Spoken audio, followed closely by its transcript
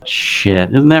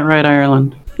shit. Isn't that right,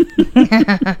 Ireland?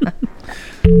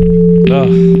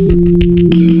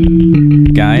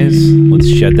 Guys, let's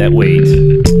shed that weight.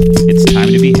 It's time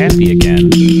to be happy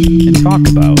again and talk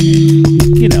about,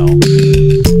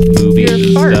 movies and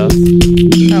stuff.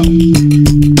 Oh.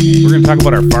 We're going to talk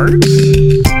about our farts?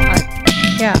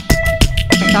 Yeah.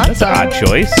 I thought That's so. an odd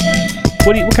choice.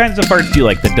 What kinds of farts do you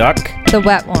like? The duck? The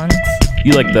wet ones.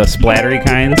 You like the splattery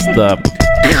kinds? The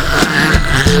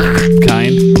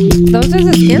kind? Those are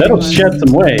the scary That'll ones. shed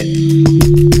some weight.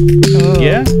 Oh,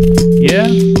 Yeah?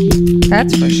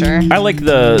 That's for sure. I like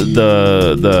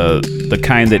the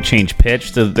kind that change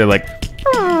pitch. They're like,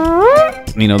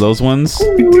 those ones.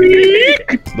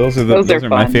 Those are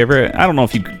my fun. favorite. I don't know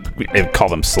if you call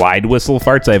them slide whistle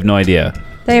farts. I have no idea.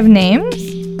 They have names?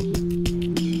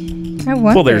 I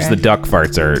wonder. Well, there's the duck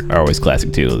farts are always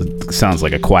classic too. It sounds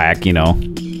like a quack, Oh,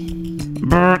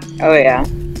 yeah.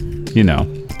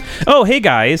 Oh, hey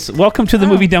guys, welcome to the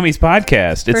Movie Dummies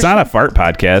podcast. It's not a fart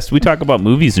podcast. We talk about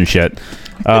movies and shit.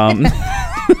 I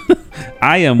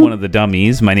am one of the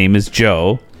dummies. My name is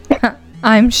Joe.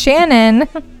 I'm Shannon.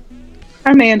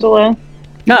 I'm Angela.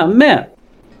 No, Matt.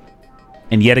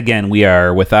 And yet again, we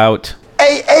are without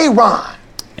Ron.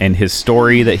 and his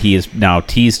story that he has now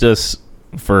teased us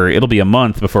for. It'll be a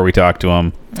month before we talk to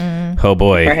him. Oh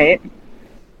boy. Right?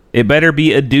 It better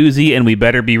be a doozy, and we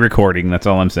better be recording. That's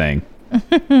all I'm saying.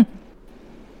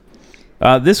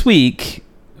 This week,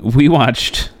 we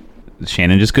watched...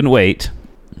 Shannon just couldn't wait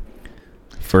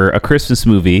for a Christmas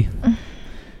movie.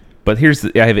 But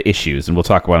I have issues, and we'll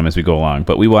talk about them as we go along.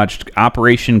 But we watched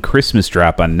Operation Christmas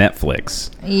Drop on Netflix.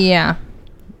 Yeah.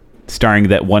 Starring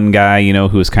that one guy,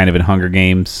 who was kind of in Hunger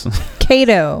Games.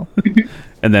 Kato.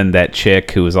 And then that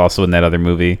chick who was also in that other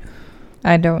movie.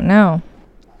 I don't know.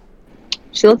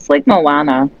 She looks like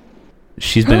Moana.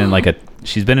 She's been in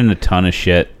she's been in a ton of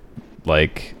shit,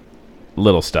 like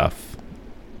little stuff.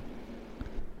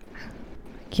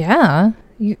 Yeah.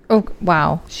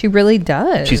 Wow. She really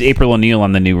does. She's April O'Neil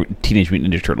on the new Teenage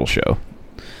Mutant Ninja Turtle show,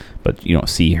 but you don't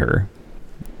see her.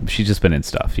 She's just been in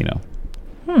stuff,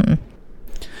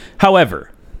 However,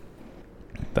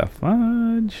 the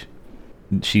fudge.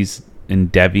 She's in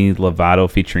Demi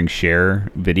Lovato featuring Cher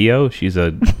video. She's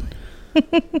a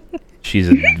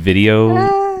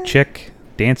video chick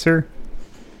dancer.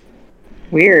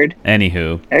 Weird.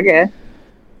 Anywho. Okay.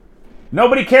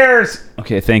 Nobody cares.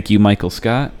 Okay, thank you, Michael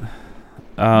Scott.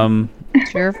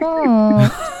 It's your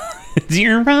fault. It's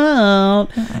your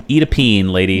fault. Eat a peen,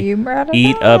 lady. You brought it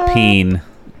Eat up. a peen.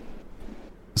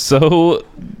 So,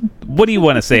 what do you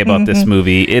want to say about this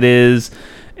movie? It is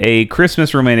a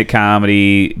Christmas romantic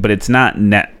comedy, but it's not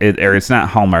it's not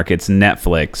Hallmark. It's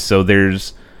Netflix. So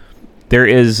there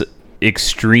is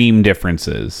extreme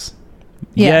differences,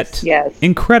 Yes. Yes. yet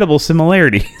incredible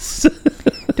similarities.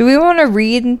 Do we want to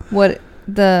read what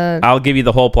the... I'll give you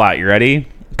the whole plot. You ready?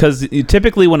 Because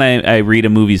typically when I read a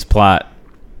movie's plot,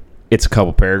 it's a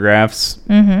couple paragraphs.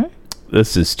 Mm-hmm.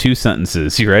 This is 2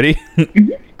 sentences. You ready?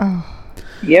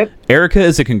 Yep. Erica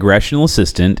is a congressional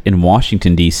assistant in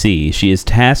Washington, D.C. She is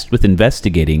tasked with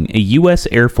investigating a U.S.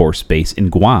 Air Force base in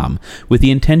Guam with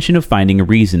the intention of finding a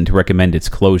reason to recommend its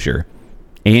closure.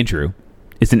 Andrew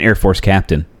is an Air Force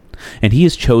captain, and he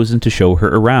is chosen to show her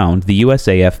around the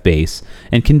USAF base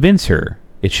and convince her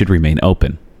it should remain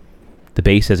open. The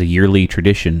base has a yearly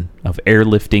tradition of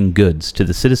airlifting goods to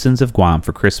the citizens of Guam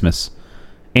for Christmas.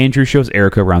 Andrew shows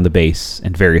Erica around the base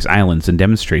and various islands and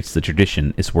demonstrates the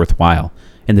tradition is worthwhile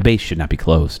and the base should not be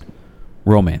closed.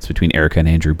 Romance between Erica and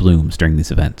Andrew blooms during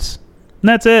these events. And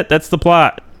that's it. That's the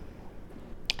plot.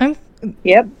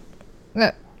 Yep.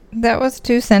 That was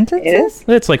 2 sentences?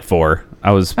 It's like 4.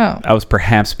 I was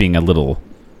perhaps being a little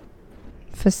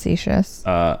Facetious.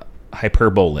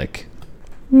 hyperbolic.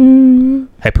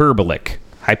 Hyperbolic.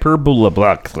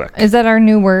 Is that our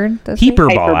new word?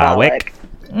 Hyperbolic.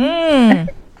 Okay.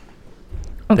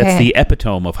 That's the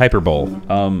epitome of hyperbole.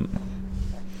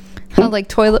 Like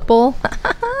toilet bowl?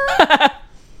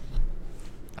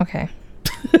 Okay.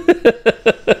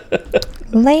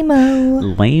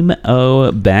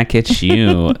 Lame-o back at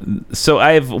you. So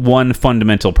I have one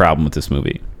fundamental problem with this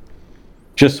movie.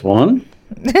 Just one?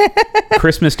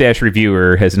 Christmas Dash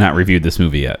Reviewer has not reviewed this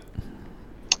movie yet.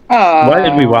 Why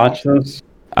did we watch this?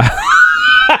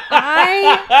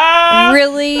 I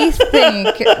really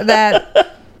think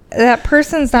that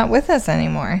person's not with us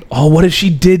anymore. Oh, what if she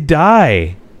did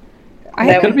die?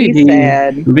 That would be he.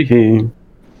 sad. Could be he.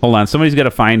 Hold on, somebody's got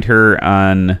to find her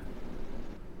on...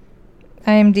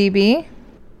 IMDb?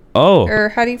 Oh, Or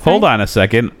how do you hold find- on a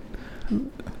second.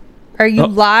 Are you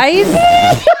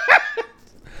live?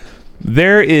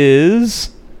 There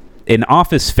is an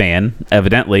Office fan,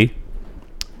 evidently,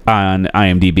 on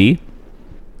IMDb,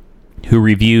 who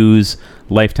reviews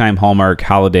Lifetime Hallmark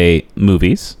holiday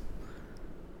movies.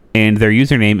 And their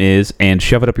username is "and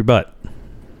shove it up your butt."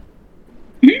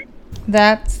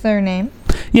 That's their name?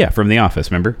 Yeah, from The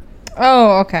Office, remember?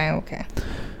 Oh, okay.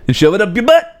 And shove it up your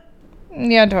butt.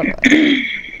 Yeah, totally.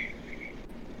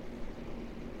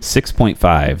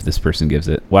 6.5 this person gives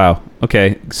it. Wow.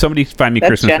 Okay. Somebody find me That's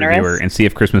Christmas generous. Reviewer and see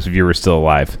if Christmas Reviewer is still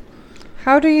alive.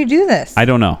 How do you do this? I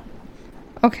don't know.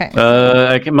 Okay.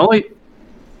 I'm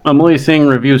only seeing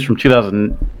reviews from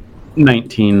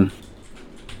 2019.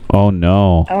 Oh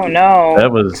no. Oh no.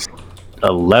 That was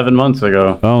 11 months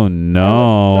ago. Oh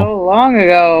no. So long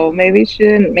ago. Maybe she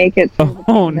didn't make it through the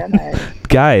Oh, pandemic.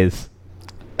 Guys.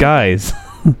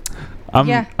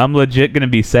 I'm legit gonna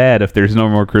be sad if there's no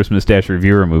more Christmas Dash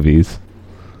Reviewer movies.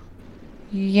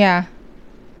 Yeah.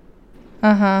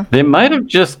 Uh-huh. They might have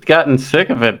just gotten sick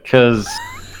of it because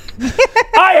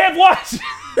I have watched.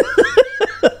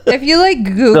 If you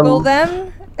Google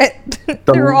them,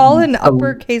 they're all in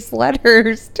uppercase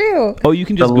letters too. Oh, you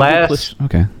can just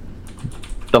okay.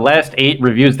 The last 8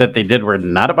 reviews that they did were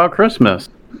not about Christmas.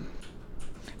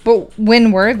 But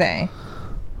when were they?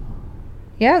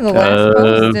 Yeah, the last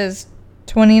post is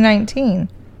 2019.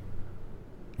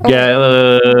 Oh. Yeah, it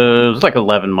was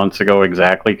 11 months ago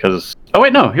exactly. Because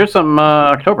wait, no, here's some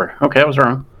October. Okay, I was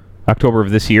wrong. October of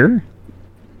this year?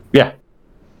 Yeah.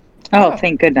 Oh,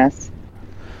 thank goodness.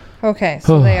 Okay,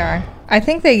 so they are. I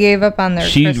think they gave up on their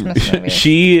Christmas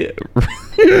movie.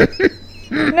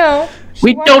 No.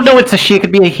 We don't know it's a she. It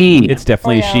could be a he. It's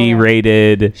definitely she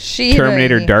rated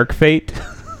Terminator Dark Fate.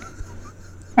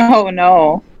 Oh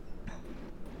no.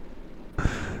 A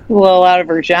little out of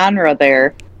her genre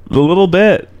there. A little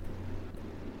bit.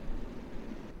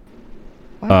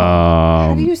 Wow.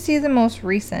 How do you see the most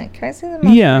recent? Can I see the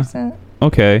most recent?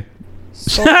 Okay.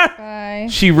 Sci-fi.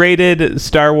 She rated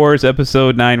Star Wars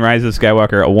Episode 9 Rise of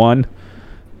Skywalker a 1.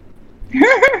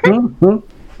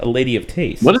 A lady of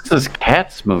taste. What is this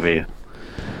Cats movie?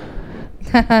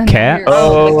 Cat?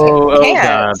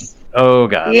 Oh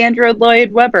god. The Andrew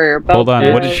Lloyd Webber. Hold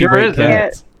on. What did she rate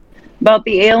Cats? About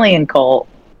the alien cult.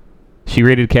 She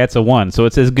rated Cats a 1, so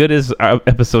it's as good as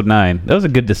Episode 9. That was a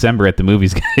good December at the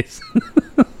movies, guys.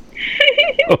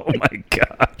 Oh my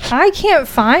god. I can't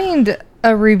find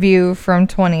a review from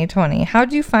 2020.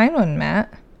 How'd you find one,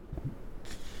 Matt?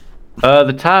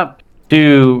 The top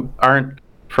 2 aren't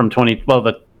from 20. Well,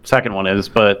 the second one is,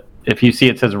 but if you see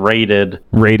it says rated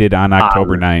on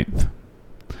October 9th.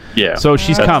 Yeah. So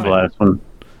she's coming. The last one.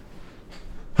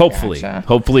 Hopefully. Gotcha.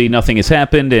 Hopefully nothing has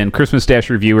happened, and Christmas Dash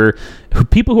Reviewer,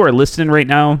 people who are listening right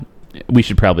now, we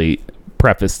should probably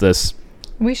preface this.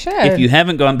 We should. If you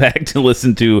haven't gone back to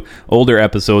listen to older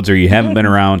episodes or you haven't been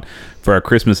around for our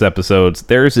Christmas episodes,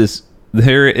 there is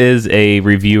a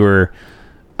reviewer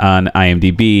on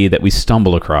IMDb that we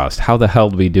stumble across. How the hell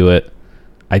did we do it?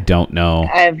 I don't know.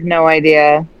 I have no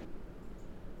idea.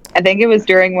 I think it was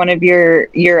during one of your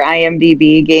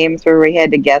IMDb games where we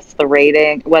had to guess the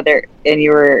rating,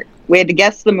 we had to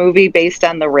guess the movie based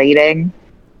on the rating.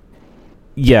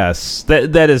 Yes,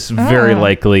 that is very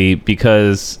likely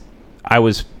because I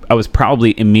was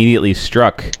probably immediately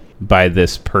struck by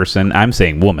this person. I'm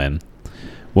saying woman's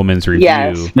review.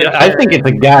 Yes. Yeah, I think it's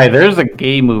a guy. There's a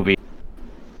gay movie.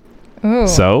 Ooh.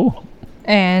 So?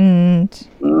 And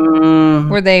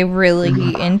were they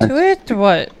really into it?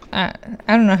 What? I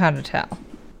don't know how to tell.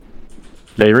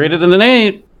 They rated it an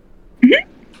 8.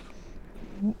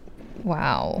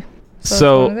 Wow.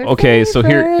 So okay, so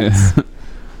here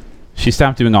she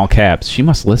stopped doing all caps. She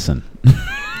must listen.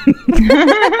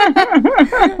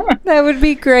 That would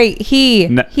be great. He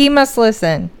must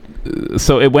listen.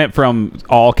 So it went from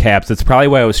all caps. That's probably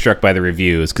why I was struck by the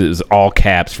reviews, because it was all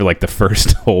caps for the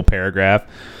first whole paragraph.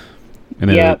 And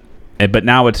then but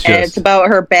now it's just... And it's about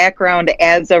her background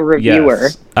as a reviewer.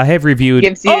 Yes. I have reviewed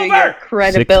Gives you your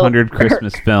credibility. 600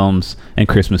 Christmas films and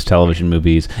Christmas television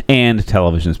movies and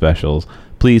television specials.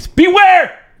 Please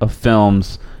beware of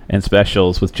films and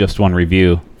specials with just one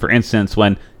review. For instance,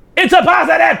 when it's a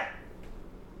positive!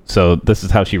 So this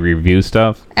is how she reviews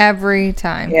stuff. Every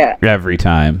time. Yeah. Every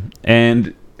time.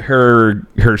 And her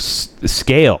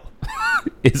scale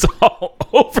is all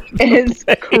over the place.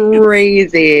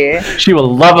 Crazy. She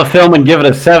will love a film and give it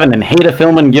a 7 and hate a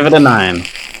film and give it a 9.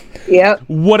 Yep.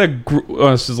 What a...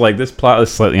 this is this plot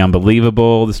is slightly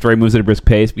unbelievable. The story moves at a brisk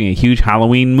pace. Being a huge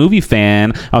Halloween movie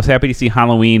fan, I was happy to see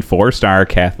Halloween 4-star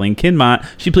Kathleen Kinmont.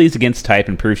 She plays against type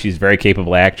and proves she's a very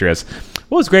capable actress.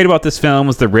 What was great about this film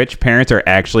was the rich parents are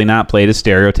actually not played as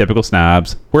stereotypical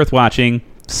snobs. Worth watching.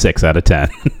 6 out of 10.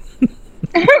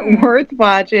 Worth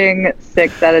watching,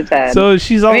 6 out of 10. So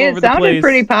she's all over it the sounded place.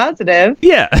 pretty positive.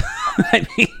 Yeah. I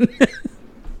mean,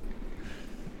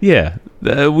 yeah.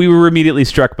 We were immediately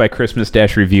struck by Christmas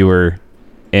Dash Reviewer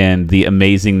and the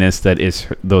amazingness that is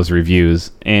those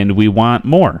reviews, and we want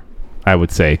more, I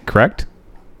would say, correct?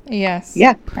 Yes.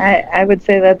 Yeah, I would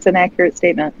say that's an accurate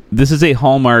statement. This is a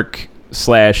Hallmark /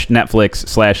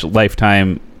 Netflix /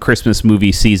 Lifetime Christmas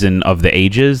movie season of the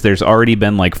ages. There's already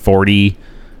been like 40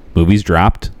 movies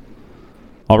dropped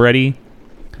already.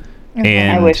 Okay.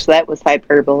 And I wish that was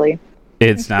hyperbole.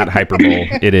 it's not hyperbole.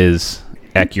 It is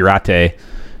accurate.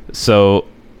 So,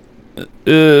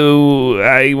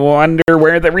 I wonder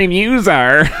where the reviews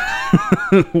are.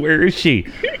 Where is she?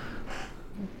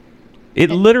 It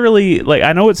literally, like,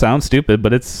 I know it sounds stupid,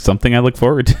 but it's something I look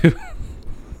forward to.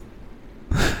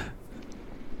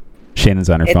 Shannon's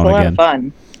on her It's phone a lot again. of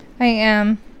fun. I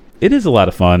am. It is a lot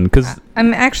of fun because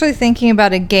I'm actually thinking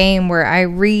about a game where I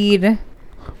read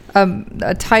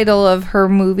a title of her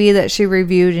movie that she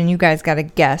reviewed, and you guys got to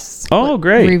guess. Oh, what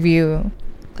great. Review,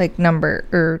 like, number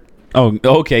or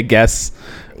okay, guess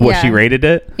what she Yeah. rated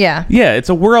it. yeah. Yeah, it's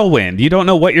a whirlwind. You don't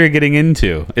know what you're getting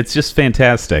into. It's just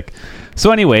fantastic.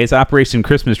 So anyways, Operation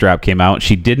Christmas Drop came out.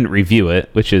 She didn't review it,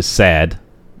 which is sad.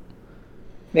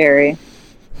 Very.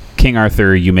 King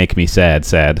Arthur, you make me sad.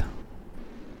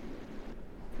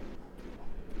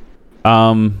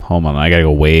 Hold on, I gotta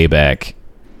go way back.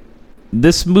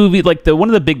 This movie, like, one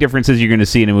of the big differences you're gonna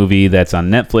see in a movie that's on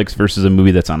Netflix versus a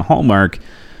movie that's on Hallmark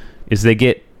is they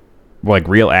get, like,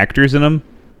 real actors in them.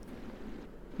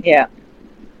 Yeah.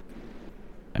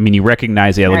 I mean, you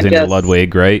recognize Alexander just-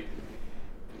 Ludwig, right?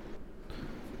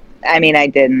 I mean, I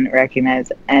didn't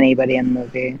recognize anybody in the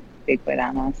movie, to be quite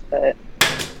honest, but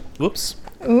Whoops.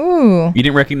 Ooh. You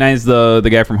didn't recognize the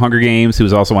guy from Hunger Games who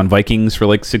was also on Vikings for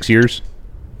like 6 years?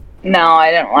 no, I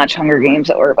didn't watch Hunger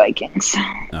Games or Vikings.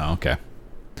 Oh, okay.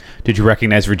 Did you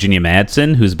recognize Virginia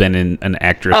Madsen, who's been an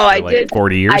actress Oh, for I like did.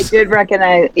 40 years? I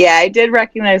did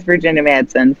recognize Virginia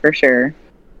Madsen for sure.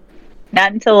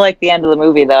 Not until like the end of the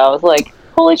movie, though. I was like,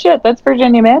 holy shit, that's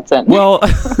Virginia Madsen. Well,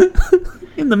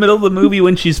 in the middle of the movie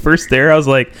when she's first there, I was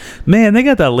like, man, they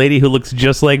got that lady who looks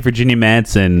just like Virginia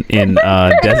Madsen in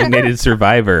Designated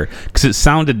Survivor, because it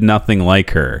sounded nothing like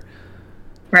her.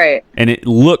 Right. And it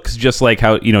looks just like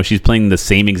how, she's playing the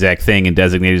same exact thing in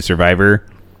Designated Survivor.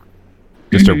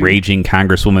 Just a raging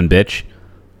congresswoman bitch.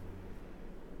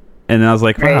 And then I was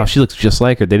like, wow, Right. she looks just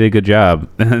like her. They did a good job.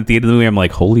 And at the end of the movie, I'm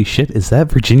like, holy shit, is that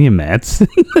Virginia Madsen?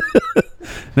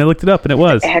 And I looked it up, and it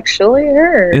was. Actually,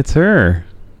 her. It's her.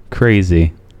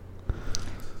 Crazy.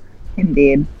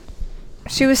 Indeed.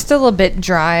 She was still a bit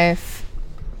dry if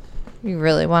you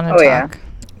really want to Oh, yeah. talk.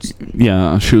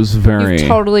 Yeah, she was very... You've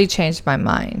totally changed my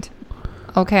mind.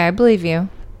 Okay, I believe you.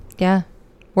 Yeah.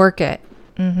 Work it.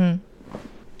 Mm-hmm.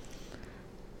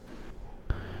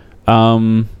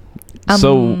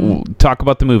 So talk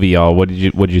about the movie, y'all. What did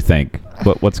you think?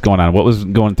 What's going on? What was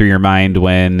going through your mind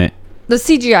when The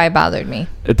CGI bothered me.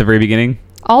 at the very beginning?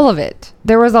 All of it.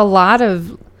 There was a lot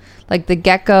of, like, the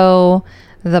gecko,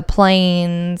 the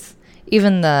planes,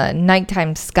 even the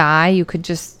nighttime sky. You could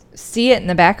just see it in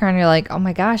the background. You're like, oh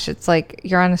my gosh, it's like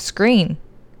you're on a screen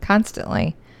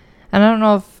constantly. And I don't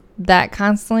know if that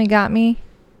constantly got me.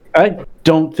 I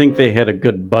don't think they had a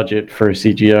good budget for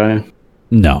CGI.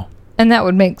 No. And that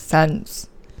would make sense.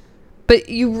 But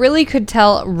you really could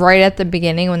tell right at the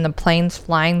beginning when the plane's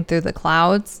flying through the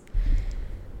clouds.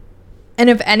 And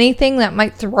if anything, that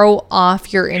might throw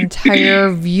off your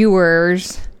entire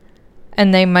viewers,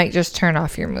 and they might just turn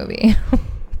off your movie.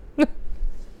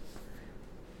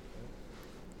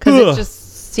 Because it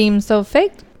just seems so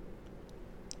fake.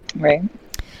 Right.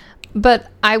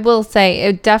 But I will say,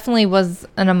 it definitely was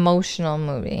an emotional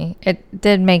movie. It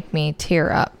did make me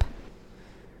tear up.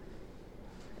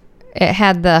 It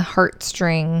had the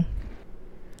heartstring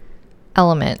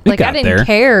element. It Like, I got didn't there.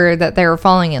 care that they were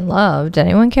falling in love. Did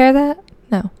anyone care that?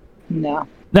 No. No.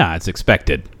 Nah, it's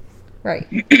expected. Right.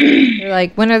 You're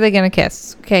like, when are they going to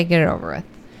kiss? Okay, get it over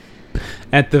with.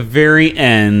 At the very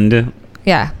end,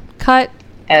 Yeah. Cut.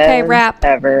 Okay, As wrap.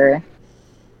 Ever.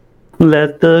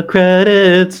 Let the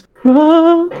credits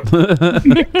roll.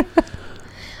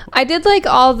 I did like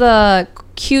all the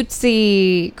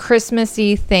cutesy,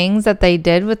 Christmassy things that they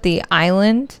did with the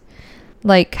island.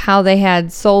 Like how they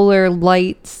had solar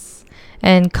lights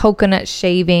and coconut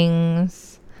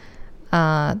shavings.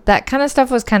 That kind of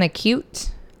stuff was kind of cute.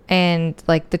 And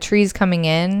like the trees coming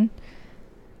in.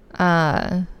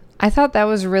 I thought that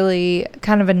was really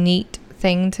kind of a neat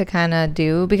thing to kind of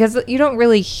do. Because you don't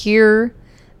really hear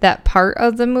that part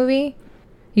of the movie.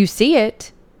 You see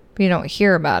it, but you don't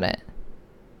hear about it.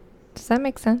 Does that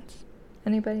make sense?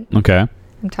 Anybody? Okay.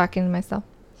 I'm talking to myself.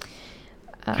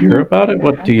 Hear about it?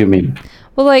 What do you mean?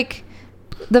 Well, like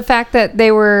the fact that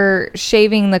they were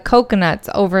shaving the coconuts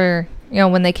over,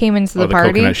 when they came into the The party,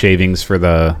 coconut shavings for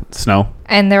the snow.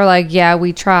 and they're like, "Yeah,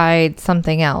 we tried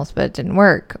something else, but it didn't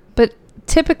work." But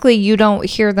typically, you don't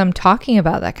hear them talking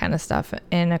about that kind of stuff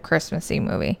in a Christmassy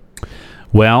movie.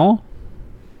 Well,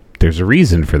 there's a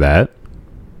reason for that.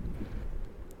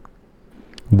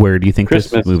 Where do you think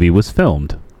Christmas. this movie was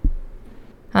filmed?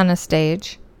 On a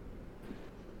stage.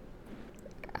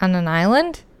 On an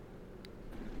island?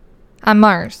 On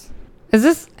Mars. Is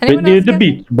this anyone Near else the get-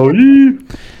 beach, boy.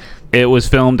 It was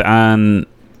filmed on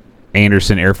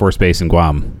Anderson Air Force Base in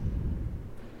Guam.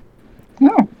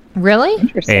 Oh, Really?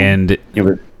 interesting. And It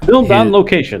was filmed on His-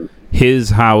 location. his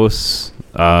house,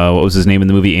 what was his name in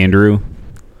the movie? Andrew?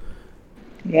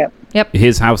 Yep.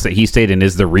 His house that he stayed in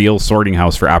is the real sorting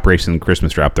house for Operation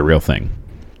Christmas Drop, the real thing.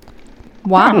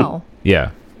 Wow.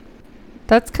 Yeah.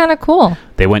 That's kind of cool.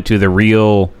 They went to the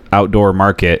real outdoor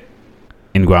market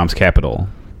in Guam's capital.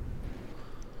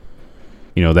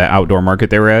 You know, that outdoor market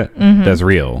they were at? That's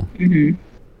real.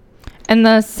 And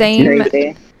the same,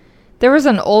 Crazy. there was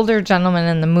an older gentleman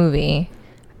in the movie,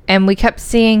 and we kept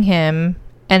seeing him,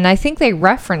 and I think they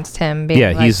referenced him being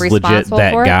Yeah, he's legit responsible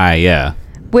that for it, guy, yeah.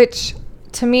 which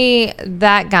to me,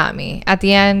 that got me. At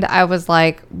the end, I was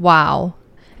like, wow.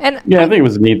 And Yeah, I think it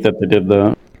was neat that they did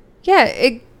that. yeah,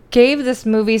 it gave this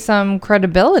movie some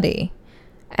credibility.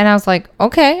 And I was like,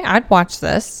 okay, I'd watch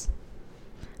this.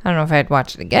 I don't know if I'd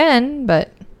watch it again,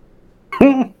 but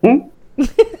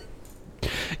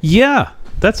Yeah,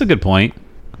 that's a good point.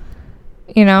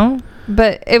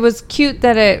 but it was cute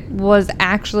that it was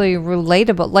actually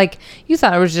relatable. Like, you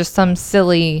thought it was just some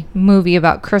silly movie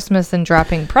about Christmas and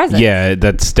dropping presents. Yeah,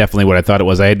 that's definitely what I thought it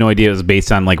was. I had no idea it was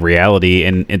based on like reality,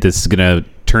 and this is gonna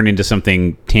turn into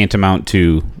something tantamount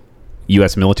to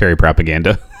U.S. military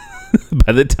propaganda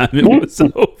by the time it was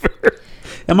over.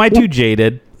 Am I too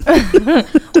jaded? A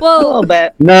Well, little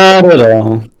bit. Not at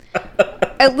all.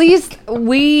 at least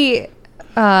we're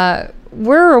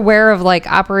aware of like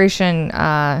Operation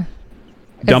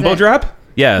Dumbo it- drop?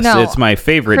 Yes, No, it's my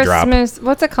favorite drop. Christmas.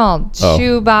 What's it called? Oh.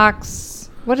 Shoebox.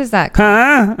 What is that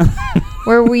called? Huh?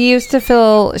 Where we used to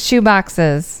fill shoe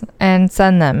boxes and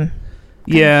send them.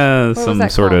 Yeah, was some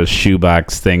that sort called? of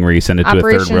shoebox thing where you send it to a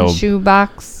Operation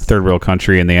Shoebox. third world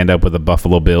country, and they end up with a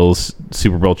Buffalo Bills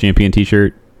Super Bowl champion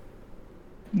T-shirt.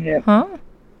 Yep. Huh?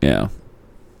 Yeah.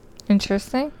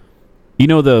 Interesting. You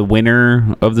know, the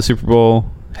winner of the Super Bowl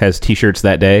has T-shirts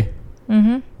that day.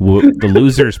 The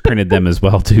losers printed them as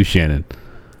well too, Shannon.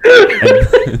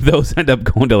 And those end up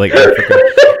going to like Africa.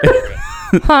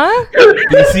 Huh?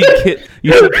 You see kids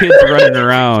running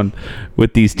around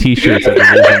with these T-shirts of the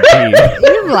losing team.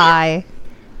 You lie.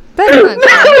 That's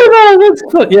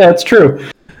not true. Yeah, it's true.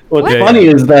 What's What? funny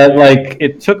is that like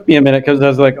it took me a minute because I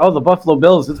was like, "Oh, the Buffalo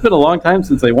Bills! It's been a long time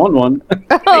since they won one.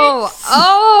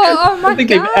 Oh my I think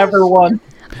gosh. they've ever won."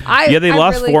 Yeah, they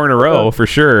lost really- 4 in a row for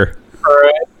sure.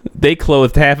 Right. They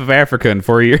clothed half of Africa in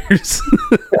 4 years.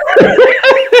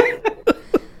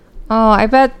 Oh, I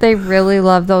bet they really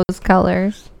love those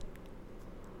colors.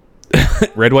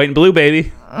 Red, white, and blue,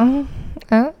 baby.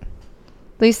 At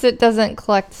least it doesn't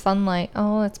collect sunlight.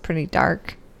 Oh, that's pretty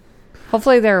dark.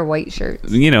 Hopefully they're white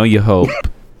shirts. You know, you hope.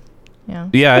 Yeah.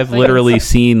 Yeah, I've literally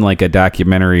seen like a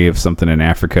documentary of something in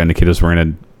Africa, and the kid was wearing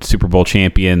a Super Bowl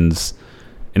champions,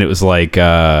 and it was like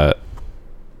it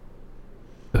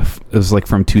was like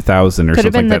from 2000 or Could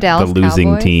have something been like the that, Dallas the losing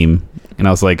Cowboys. team. And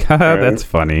I was like, haha, that's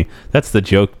funny. That's the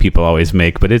joke people always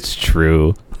make, but it's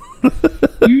true.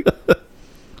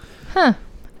 Huh.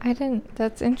 I didn't.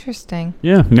 That's interesting.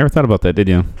 Yeah, never thought about that, did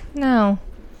you? No,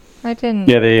 I didn't.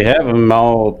 Yeah, they have them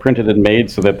all printed and made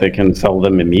so that they can sell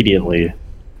them immediately.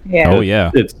 Yeah. Oh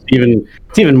yeah. It's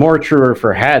even more truer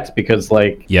for hats because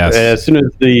like Yes. as soon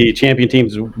as the champion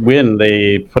teams win,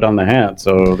 they put on the hat,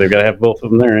 so they've got to have both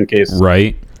of them there in case.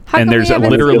 Right. How And come there's we haven't-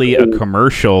 literally a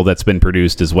commercial that's been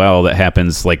produced as well that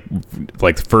happens like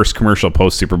the first commercial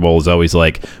post Super Bowl is always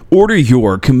like, order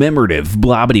your commemorative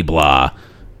blah blah blah,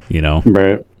 you know.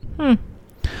 Right.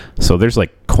 So there's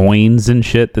like coins and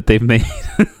shit that they've made.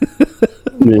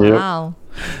 Yeah. Wow.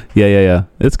 Yeah.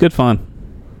 It's good fun.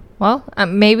 Well,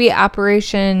 maybe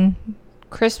Operation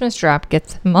Christmas Drop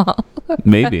gets them all.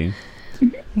 Maybe.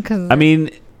 Because I mean,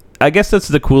 I guess that's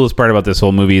the coolest part about this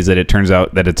whole movie is that it turns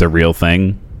out that it's a real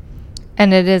thing.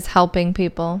 and it is helping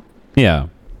people. Yeah.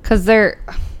 Because they're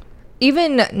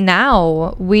even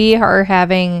now we are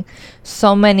having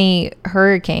so many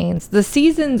hurricanes. The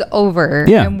season's over,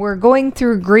 Yeah. and we're going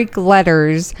through Greek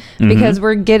letters because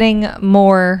we're getting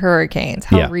more hurricanes.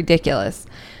 How Yeah. ridiculous!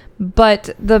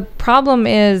 But the problem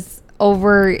is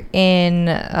over in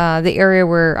the area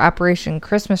where Operation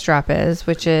Christmas Drop is,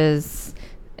 which is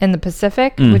in the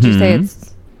Pacific. Would you say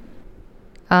it's?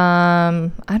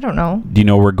 I don't know. Do you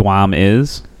know where Guam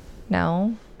is?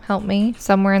 No, help me.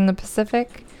 Somewhere in the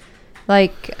Pacific,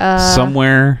 like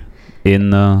somewhere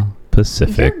in the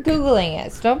Pacific. You're googling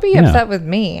it. So don't be upset with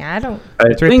me. I don't. I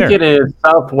It's right think there. it is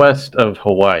southwest of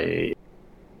Hawaii.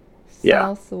 Yeah.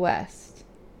 Southwest.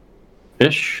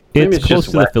 Ish. It's Maybe close just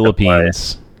to the west of Hawaii.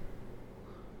 Philippines.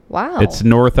 Wow. It's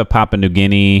north of Papua New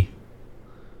Guinea.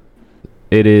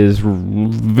 It is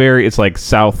very. It's like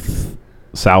south,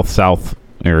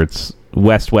 or it's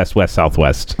west,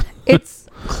 southwest. It's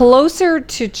closer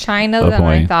to China Of than I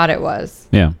Hawaii. thought it was.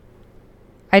 Yeah.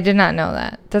 I did not know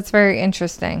that. That's very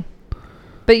interesting.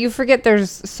 But you forget there's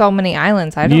so many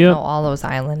islands. I don't Yep. know all those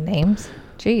island names.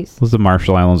 Jeez. There's the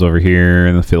Marshall Islands over here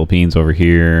and the Philippines over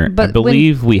here. But I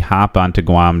believe we hop onto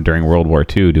Guam during World War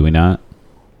II, do we not?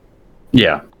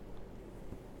 Yeah.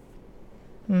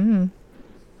 When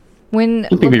I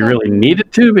don't think we really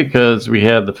needed to because we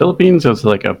had the Philippines as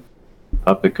like a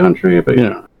puppet country, but you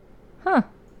know. Huh.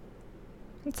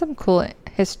 That's some cool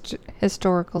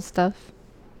historical stuff.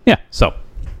 Yeah, so.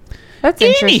 That's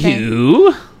interesting.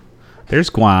 Anywho, there's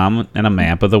Guam and a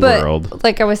map of the But world.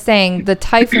 like I was saying, the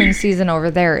typhoon season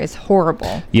over there is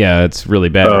horrible. Yeah, it's really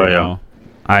bad Oh, right yeah. now.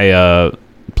 I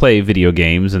play video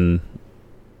games, and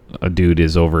a dude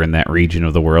is over in that region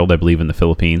of the world, I believe in the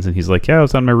Philippines, and he's like, yeah, I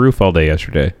was on my roof all day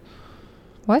yesterday.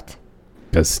 What?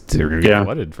 Because they're going to Yeah. get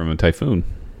flooded from a typhoon.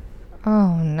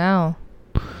 Oh no.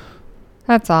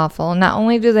 That's awful. Not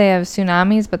only do they have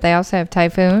tsunamis, but they also have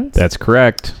typhoons. That's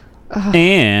correct.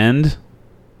 And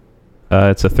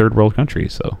it's a third world country,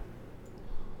 so.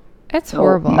 It's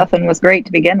horrible. Nothing was great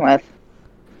to begin with.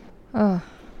 Oh.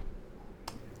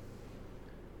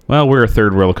 Well, we're a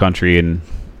third world country, and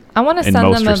I want to In send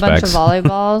most them a bunch of respects.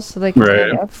 volleyballs so they can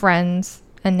Right. have friends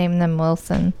and name them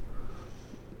Wilson.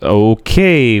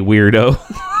 okay, weirdo.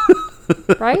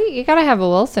 Right? You gotta have a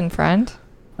Wilson friend.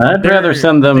 I'd rather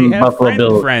send them They have Buffalo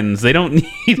Bill. friends. They don't need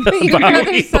a You'd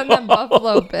rather send them volleyball.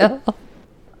 Buffalo Bill.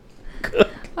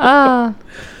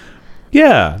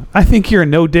 Yeah, I think you're a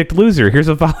no-dick loser. Here's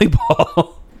a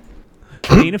volleyball.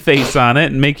 Paint a face on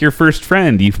it and make your first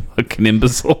friend, you fucking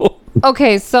imbecile.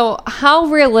 Okay, so how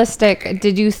realistic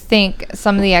did you think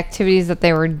some of the activities that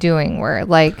they were doing were?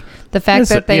 Like the fact Yes,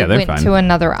 that they yeah, they're went fine. to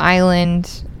another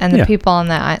island and the Yeah. people on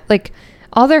that like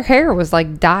all their hair was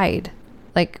like dyed,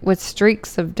 like with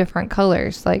streaks of different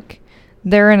colors. Like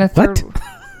they're in a third. What?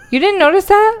 You didn't notice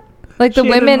that? Like the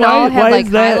Shannon, women all why had like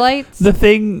is that highlights. The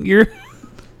thing you're...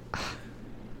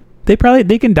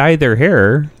 They can dye their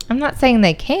hair. I'm not saying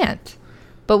they can't.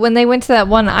 But when they went to that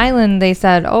one island, they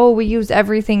said, "Oh, we use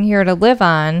everything here to live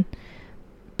on."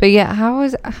 But yeah, how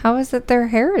is it their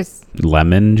hair is?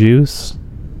 Lemon juice.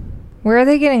 Where are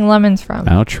they getting lemons from?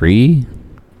 Now tree.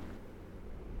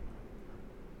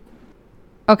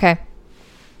 Okay.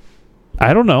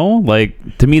 I don't know.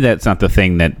 Like, to me, that's not the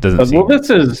thing that doesn't seem... Well, this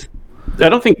is. I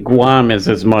don't think Guam is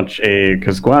as much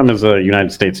because Guam is a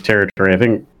United States territory. I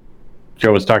think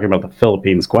Joe was talking about the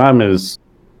Philippines. Guam is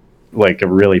like a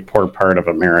really poor part of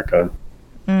America,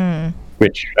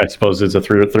 which I suppose is a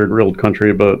third world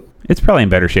country. But It's probably in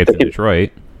better shape than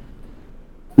Detroit.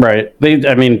 right,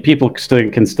 I mean, people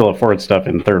can still afford stuff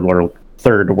in third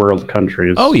world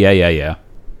countries. Oh, yeah.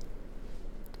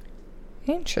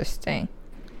 Interesting.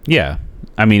 Yeah.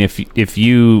 I mean, if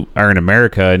you are in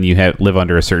America and you live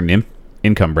under a certain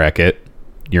income bracket,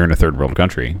 you're in a third world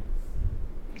country.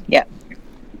 Yeah.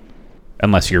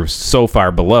 Unless you're so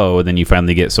far below, then you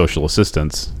finally get social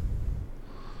assistance.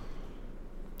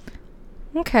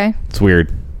 Okay. It's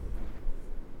weird.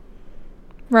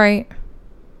 Right.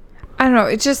 I don't know.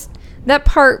 It just that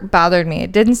part bothered me.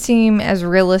 It didn't seem as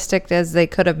realistic as they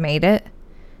could have made it.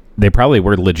 They probably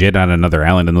were legit on another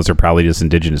island, and those are probably just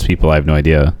indigenous people. I have no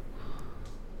idea.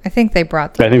 I think they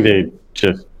brought them. I think they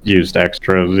just used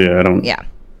extras. Yeah, I don't. Yeah.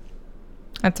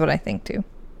 That's what I think too.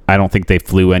 I don't think they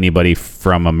flew anybody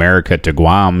from America to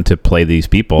Guam to play these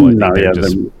people. I think No, they're yeah,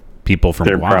 just people from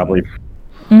they're Guam. probably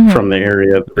from the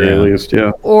area at the very Yeah. least.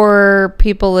 Yeah. Or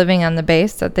people living on the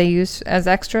base that they use as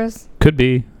extras. Could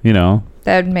be,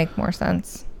 That would make more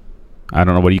sense. I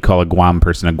don't know. What do you call a Guam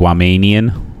person? A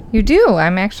Guamanian? You do.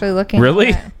 I'm actually looking. Really?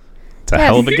 At It's a Yes.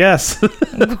 hell of a guess.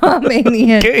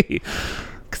 Guamanian. Okay.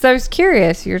 Because I was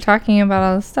curious. You're talking about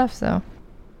all this stuff, so.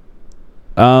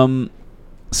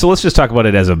 So let's just talk about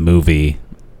it as a movie.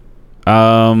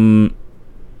 How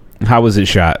was it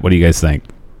shot? What do you guys think?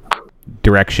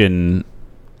 Direction,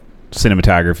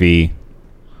 cinematography.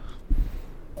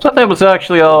 thought that was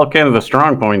actually all kind of the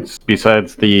strong points.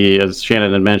 Besides as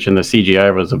Shannon had mentioned, the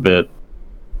CGI was a bit,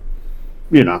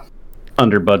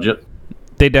 under budget.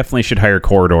 They definitely should hire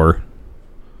Corridor.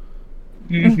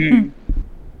 Mm-hmm.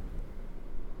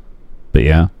 But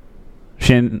yeah,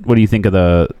 Shannon, what do you think of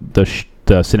the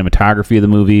cinematography of the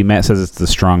movie? Matt says it's the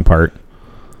strong part.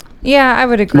 Yeah, I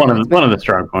would agree. One of the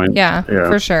strong points. Yeah,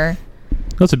 for sure.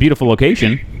 That's a beautiful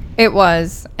location. It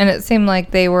was, and it seemed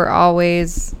like they were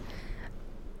always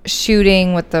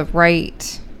shooting with the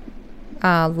right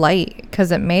light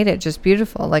because it made it just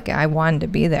beautiful. Like I wanted to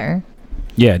be there.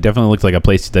 Yeah, it definitely looked like a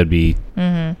place that'd be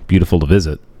beautiful to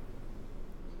visit.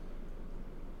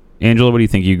 Angela, what do you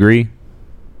think? You agree?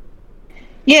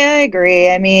 Yeah, I agree.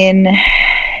 I mean,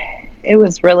 it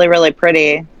was really, really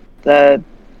pretty. The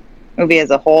movie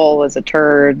as a whole was a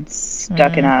turd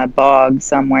stuck in a bog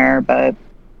somewhere, but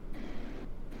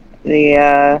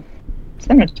the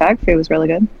cinematography was really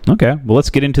good. Okay, well, let's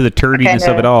get into the turdiness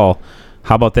of it all.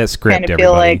 How about that script,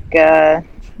 everybody? I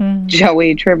feel like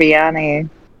Joey Tribbiani,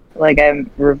 like I'm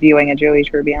reviewing a Joey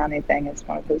Tribbiani thing as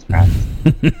one of his friends.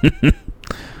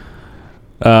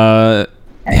 Yeah.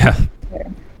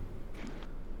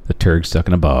 The turd stuck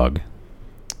in a bog.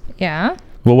 Yeah.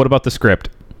 Well, what about the script?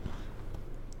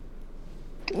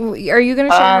 Are you going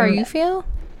to share how you feel?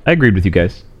 I agreed with you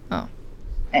guys. Oh.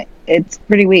 It's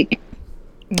pretty weak.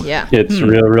 Yeah. It's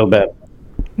real bad.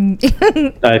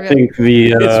 I think it's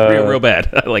real bad.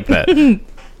 I like that.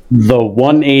 The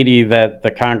 180 that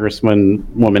the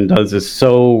woman does is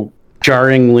so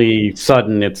jarringly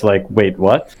sudden. It's like, wait,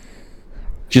 what?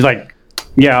 She's like,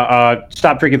 yeah,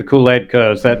 stop drinking the Kool-Aid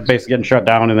because that base is getting shut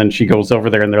down. And then she goes over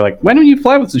there and they're like, why don't you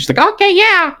fly with us? She's like, okay,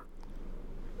 yeah.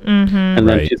 And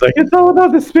then she's like, it's all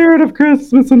about the spirit of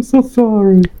Christmas. I'm so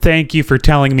sorry. Thank you for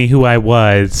telling me who I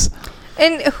was.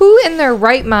 And who in their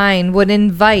right mind would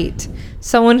invite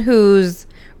someone who's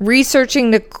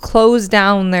researching to close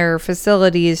down their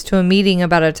facilities to a meeting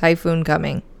about a typhoon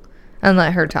coming and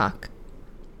let her talk?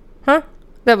 Huh?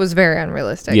 That was very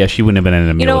unrealistic. Yeah, she wouldn't have been in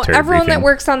a military everyone briefing. that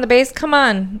works on the base,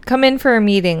 come in for a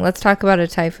meeting. Let's talk about a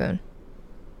typhoon.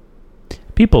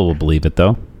 People will believe it,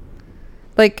 though.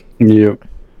 Like, Yep.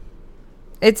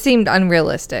 It seemed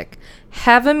unrealistic.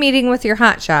 Have a meeting with your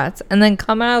hotshots and then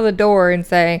come out of the door and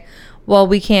say, well,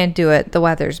 we can't do it. The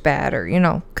weather's bad.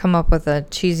 Or, come up with a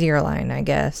cheesier line, I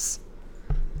guess.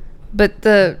 But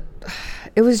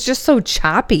it was just so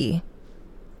choppy.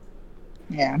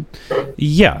 Yeah.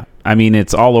 Yeah. I mean,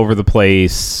 it's all over the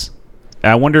place.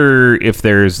 I wonder if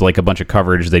there's like a bunch of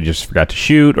coverage they just forgot to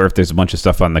shoot or if there's a bunch of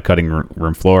stuff on the cutting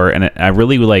room floor. And I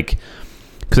really like,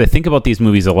 because I think about these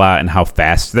movies a lot and how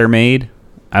fast they're made.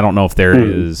 I don't know if there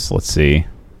is, let's see.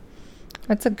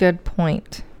 That's a good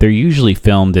point. They're usually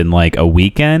filmed in like a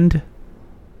weekend.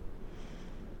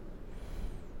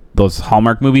 Those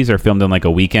Hallmark movies are filmed in like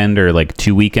a weekend or like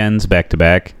 2 weekends back to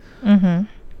back.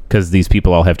 Because these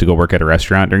people all have to go work at a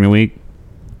restaurant during the week.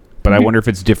 But I wonder if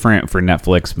it's different for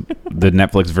Netflix, the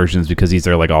Netflix versions, because these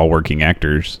are like all working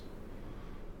actors.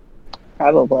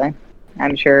 Probably.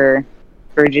 I'm sure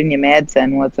Virginia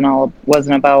Madsen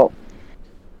wasn't about.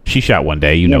 She shot one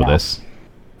day, you know this.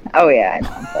 Oh yeah, I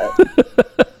know.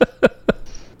 But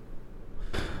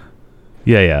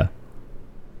yeah.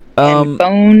 And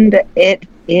phoned it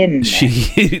in.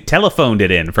 She telephoned it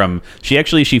in from.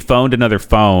 She phoned another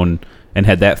phone and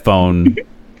had that phone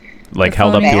like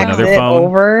held up to another phone.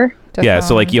 Over. Yeah,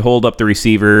 so like you hold up the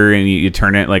receiver and you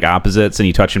turn it like opposites and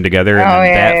you touch them together and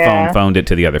then that phone phoned it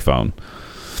to the other phone.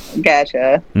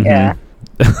 Gotcha. Yeah.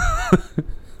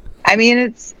 I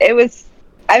mean,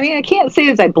 I can't say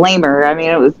as I blame her. I mean,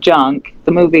 it was junk.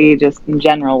 The movie just in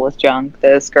general was junk.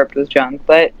 The script was junk.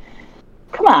 But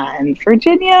come on,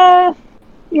 Virginia,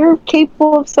 you're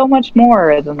capable of so much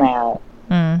more than that.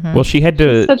 Well, she had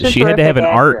to have an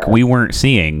arc we weren't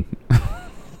seeing.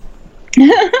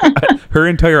 Her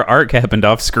entire arc happened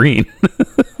off screen.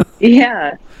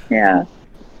 Yeah. And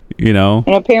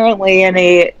apparently in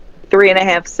a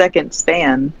 3.5 second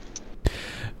span.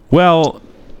 Well,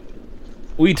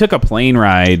 we took a plane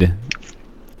ride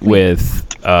with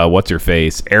what's her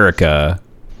face, Erica.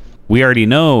 We already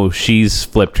know she's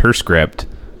flipped her script.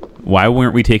 Why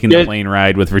weren't we taking the plane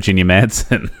ride with Virginia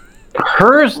Madsen?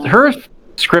 Her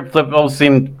script flip all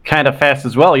seemed kind of fast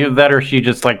as well. Either that or she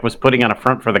just like was putting on a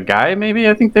front for the guy. Maybe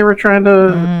I think they were trying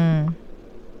to,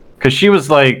 because she was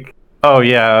like, "Oh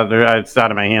yeah, it's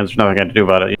out of my hands. There's nothing I got to do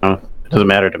about it. It doesn't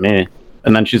matter to me."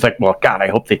 And then she's like, "Well, God, I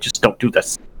hope they just don't do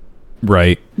this."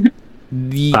 Right.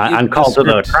 On call to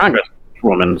the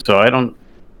Congresswoman, so I don't.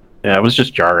 Yeah, it was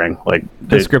just jarring. Like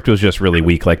the script was just really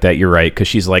weak like that. You're right, because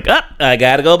she's like, "I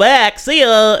gotta go back. See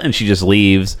ya," and she just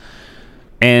leaves.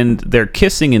 And they're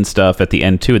kissing and stuff at the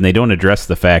end too, and they don't address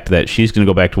the fact that she's going to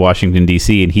go back to Washington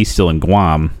D.C. and he's still in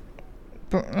Guam.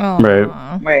 Right.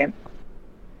 Right.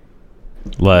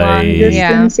 Like Long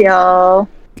distance, y'all.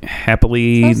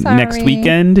 happily So next sorry.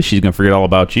 weekend, she's going to forget all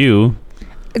about you.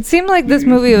 It seemed like this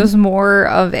movie was more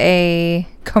of a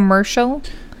commercial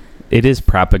It is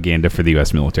propaganda for the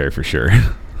U.S. military for sure.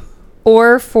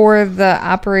 or for the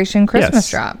Operation Christmas Yes,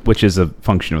 Drop. which is a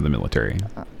function of the military.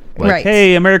 Like, Right.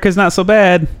 hey, America's not so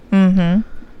bad. Mm-hmm.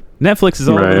 Netflix is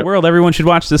all over the Right. world. Everyone should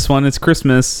watch this one. It's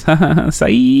Christmas.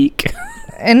 Psych.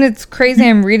 And it's crazy.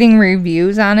 I'm reading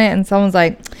reviews on it, and someone's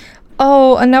like,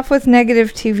 "Oh, enough with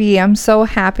negative TV. I'm so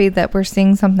happy that we're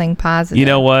seeing something positive." You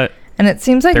know what? And it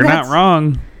seems like They're that's not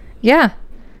wrong. Yeah.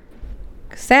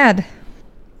 Sad.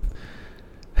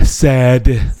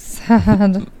 Sad.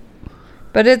 Sad.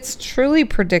 But it's truly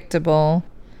predictable.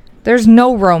 There's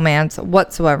no romance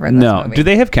whatsoever in this No. movie. Do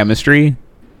they have chemistry?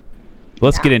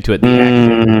 Let's get into it. The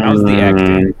acting. How's the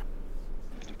acting?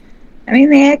 I mean,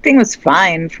 the acting was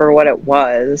fine for what it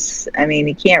was. I mean,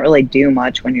 you can't really do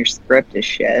much when your script is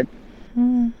shit,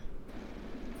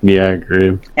 Yeah, I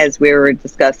agree. as we were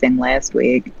discussing last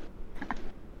week.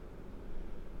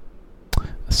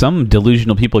 Some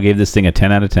delusional people gave this thing a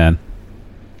 10 out of 10.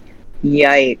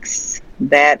 Yikes.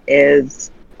 That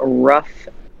is a rough.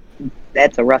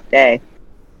 That's a rough day.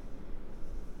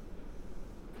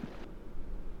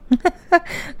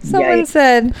 Someone Yikes.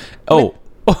 said, Oh.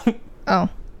 oh,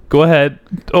 Go ahead.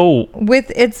 Oh.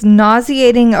 with its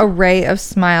nauseating array of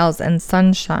smiles and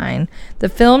sunshine, the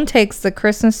film takes the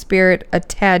Christmas spirit a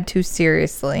tad too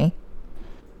seriously.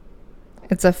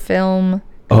 It's a film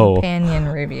Oh. companion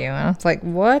review. And I was like,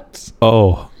 what?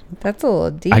 Oh. That's a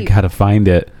little deep. I gotta find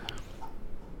it.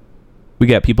 We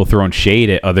got people throwing shade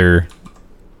at other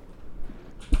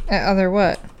Other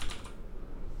what?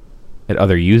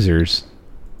 users.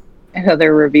 And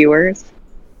other reviewers.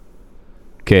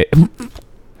 Okay.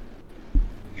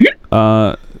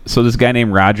 So this guy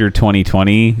named Roger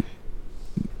 2020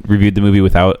 reviewed the movie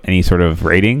without any sort of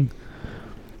rating,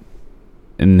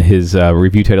 and his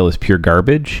review title is Pure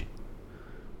Garbage.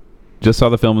 Just saw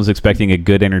the film, was expecting a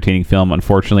good, entertaining film.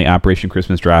 Unfortunately, Operation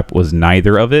Christmas Drop was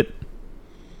neither of it.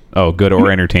 Oh, good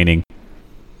or entertaining.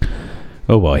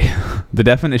 Oh boy. The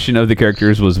definition of the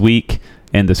characters was weak,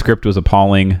 and the script was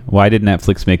appalling. Why did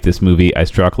Netflix make this movie? I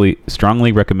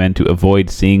strongly recommend to avoid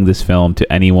seeing this film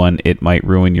to anyone. It might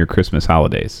ruin your Christmas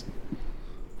holidays.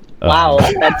 Wow,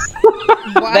 that's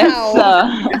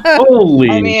Holy.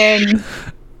 I mean,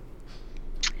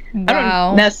 I Wow.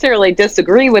 don't necessarily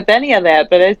disagree with any of that,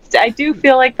 but I do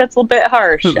feel like that's a little bit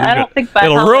harsh. I don't think by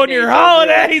It'll ruin your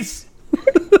holidays.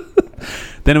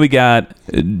 Then we got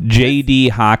JD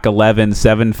Hawk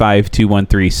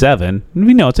 11752137.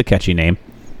 We know it's a catchy name.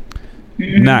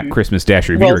 Not Christmas Dash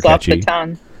reviewer rolls off the catchy,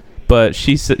 tongue. but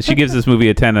she gives this movie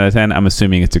a 10 out of 10. I'm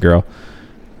assuming it's a girl.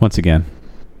 Once again,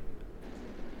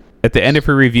 at the end of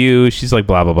her review, she's like,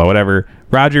 blah blah blah, whatever.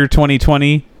 Roger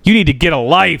 2020, you need to get a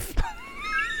life.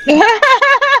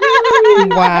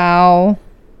 Wow.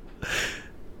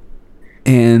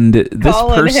 And this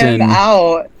Calling him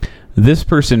out. This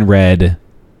person read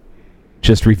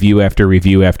just review after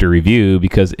review after review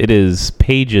because it is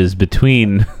pages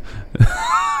between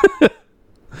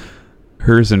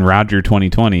hers and Roger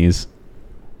 2020's.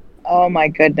 Oh my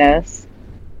goodness.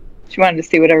 She wanted to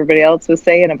see what everybody else was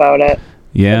saying about it.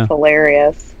 Yeah. That's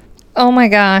hilarious. Oh my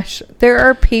gosh. There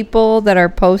are people that are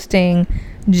posting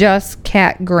just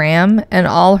Kat Graham and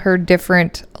all her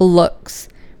different looks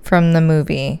from the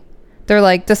movie. They're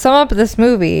like, to sum up this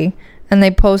movie, and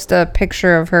they post a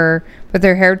picture of her with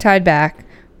her hair tied back,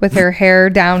 with her hair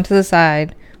down to the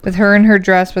side, with her in her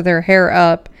dress with her hair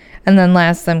up, and then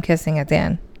last them kissing at the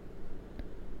end.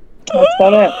 That's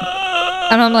about it.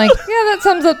 And I'm like, yeah, that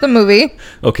sums up the movie.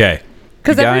 Okay.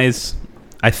 'Cause You guys,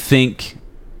 I think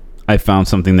I found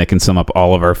something that can sum up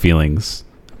all of our feelings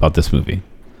about this movie.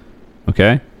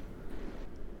 Okay?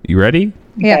 You ready?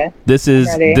 Yeah. Okay. This is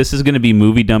Ready. going to be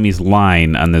Movie Dummy's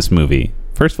line on this movie.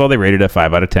 First of all, they rated it a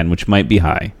 5 out of 10, which might be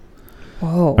high.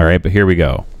 Whoa. All right, but here we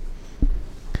go.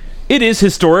 It is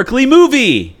historically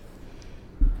movie.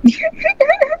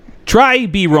 Try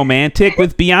be romantic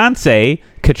with Beyonce,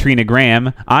 Katrina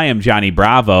Graham. I am Johnny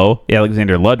Bravo,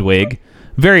 Alexander Ludwig.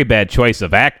 Very bad choice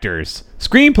of actors.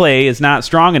 Screenplay is not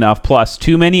strong enough, plus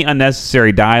too many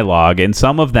unnecessary dialogue, and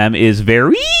some of them is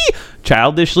very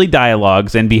childishly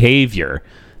dialogues and behavior.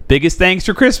 Biggest thanks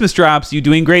for Christmas Drops. You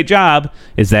doing great job.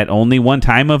 Is that only one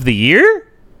time of the year?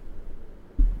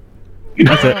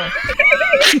 That's it.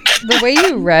 The way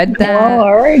you read Oh, that.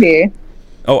 alrighty.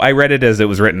 Oh, I read it as it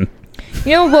was written.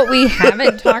 You know what we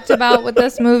haven't talked about with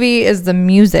this movie is the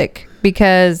music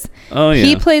because Oh yeah.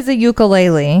 he plays a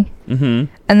ukulele, and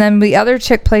then the other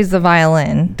chick plays the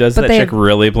violin. Does But that they chick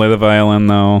really play the violin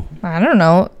though? I don't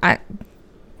know. I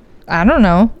don't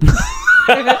know.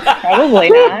 Probably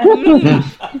not.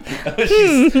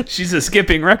 She's a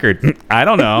skipping record. I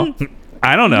don't know.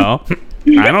 I don't know.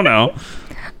 I don't know.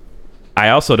 I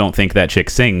also don't think that chick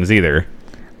sings either.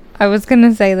 I was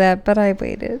gonna say that, but I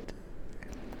waited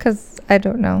because I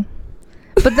don't know.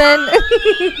 But then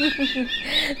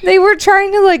they were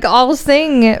trying to like all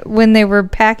sing when they were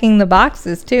packing the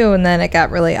boxes too, and then it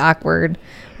got really awkward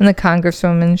when the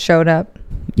congresswoman showed up.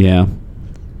 Yeah.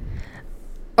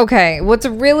 Okay, what's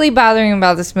really bothering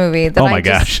about this movie? That Oh my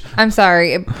gosh. I'm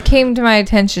sorry, it came to my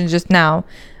attention just now.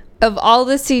 Of all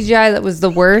the CGI that was the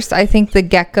worst, I think the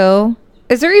gecko.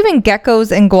 Is there even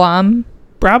geckos in Guam?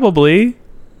 Probably.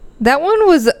 That one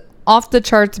was off the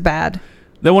charts bad.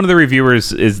 Then one of the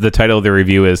reviewers is the title of the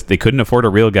review is they couldn't afford a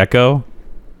real gecko.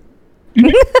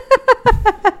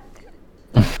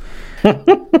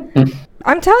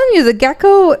 I'm telling you, the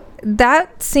gecko,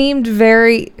 that seemed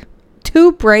very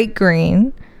too bright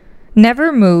green,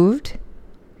 never moved.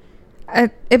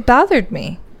 It bothered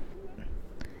me.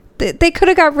 They could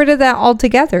have got rid of that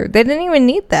altogether. They didn't even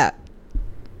need that.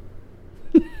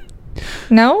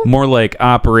 No? More like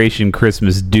Operation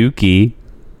Christmas Dookie.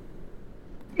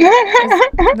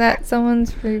 That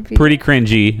someone's review. Pretty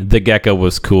cringy. The gecko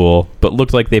was cool, but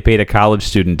looked like they paid a college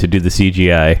student to do the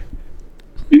CGI.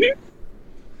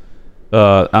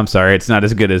 I'm sorry, it's not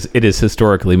as good as it is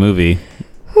historically movie.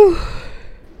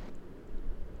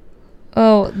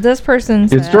 Oh, this person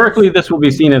says, Historically, this will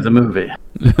be seen as a movie.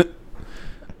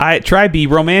 I try be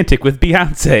romantic with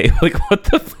Beyonce. Like, what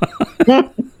the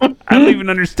fuck? I don't even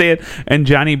understand. And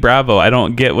Johnny Bravo, I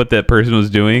don't get what that person was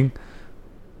doing.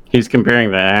 He's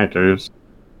comparing the actors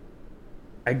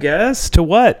I guess to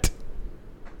what?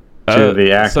 to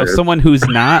the actors. So someone who's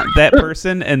not that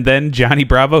person, and then Johnny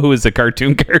Bravo, who is a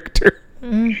cartoon character,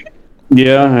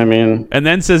 Yeah, I mean, and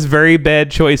then says very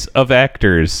bad choice of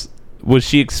actors. Was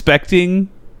she expecting?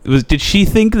 Did she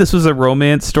think this was a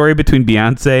romance story between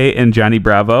Beyonce and Johnny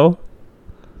Bravo?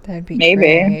 That'd be Maybe.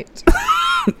 great.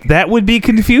 That would be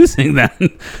confusing. Then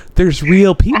there's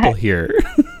real people here.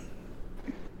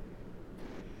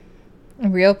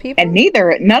 Real people? And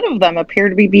none of them appear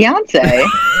to be Beyonce.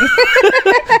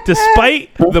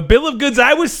 Despite the bill of goods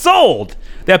I was sold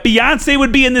that Beyonce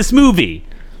would be in this movie.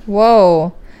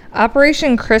 Whoa.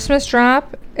 Operation Christmas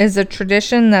Drop is a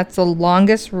tradition that's the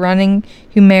longest running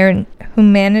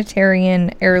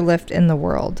humanitarian airlift in the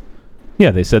world.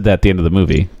 Yeah, they said that at the end of the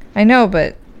movie. I know,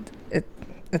 but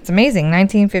it's amazing.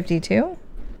 1952?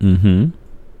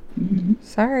 Mm-hmm.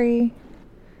 Sorry.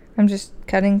 I'm just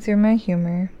cutting through my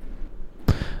humor.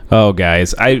 Oh,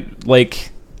 guys, I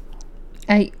like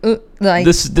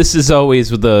this. This is always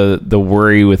the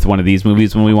worry with one of these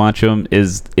movies when we watch them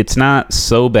is it's not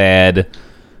so bad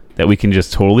that we can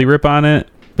just totally rip on it,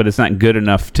 but it's not good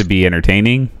enough to be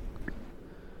entertaining.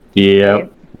 yeah.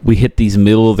 We hit these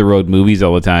middle of the road movies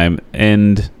all the time,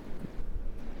 and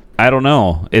I don't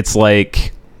know. It's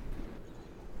like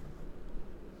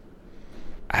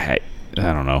I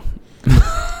don't know.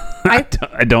 I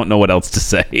don't know what else to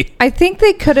say. I think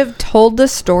they could have told the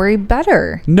story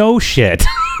better. No shit.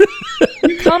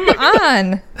 Come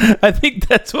on. I think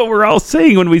that's what we're all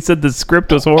saying when we said the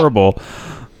script was horrible.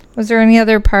 Was there any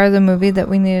other part of the movie that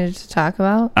we needed to talk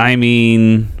about? I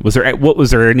mean, was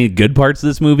there any good parts of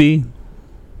this movie?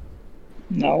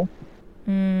 No.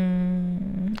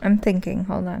 I'm thinking.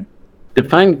 Hold on.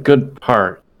 Define good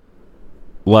part.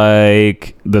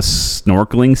 Like the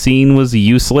snorkeling scene was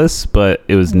useless, but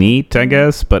it was neat, I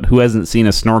guess. But who hasn't seen a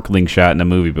snorkeling shot in a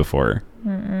movie before?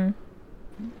 And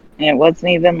it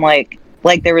wasn't even like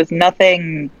there was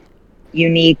nothing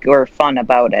unique or fun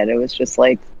about it. It was just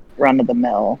like run of the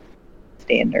mill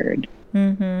standard.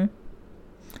 And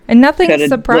nothing Could have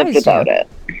lived surprised without you. it.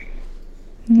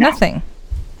 Nothing.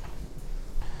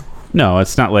 No,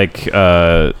 it's not like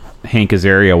Hank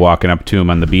Azaria walking up to him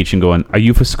on the beach and going, "Are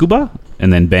you for scuba?"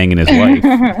 and then banging his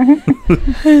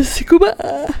wife.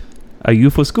 Scuba. Are you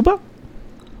for scuba?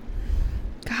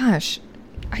 Gosh,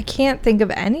 I can't think of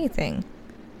anything.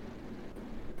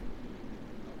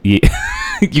 Yeah.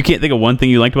 You can't think of one thing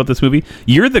you liked about this movie?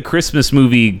 You're the Christmas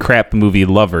movie, crap movie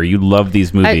lover. You love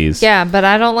these movies. Yeah, but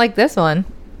I don't like this one.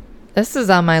 This is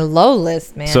on my low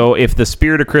list, man. So if The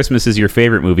Spirit of Christmas is your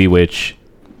favorite movie, which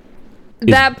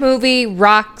that movie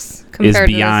rocks is compared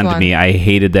to beyond this one. me. I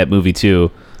hated that movie too.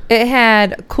 It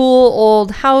had a cool old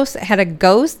house. It had a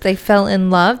ghost. They fell in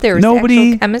love. There was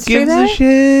Nobody actual chemistry gives there. a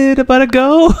shit about a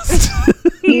ghost.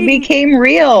 He became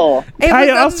real. It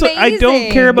was I don't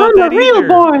amazing. care about that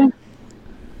either.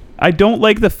 I don't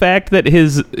like the fact that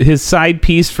his side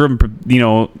piece from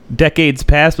decades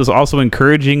past was also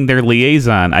encouraging their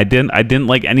liaison. I didn't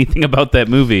like anything about that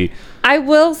movie. I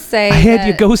will say I had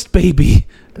your ghost baby.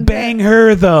 Bang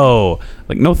her though.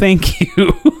 Like, no, thank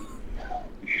you.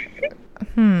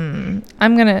 I'm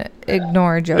gonna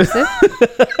ignore Joseph.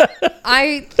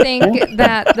 I think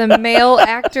that the male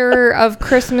actor of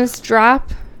Christmas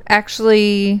Drop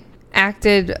actually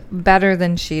acted better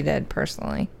than she did,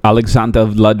 personally. Alexander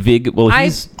Ludwig. Well,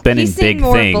 he's been in big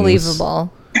more things.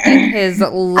 Believable in his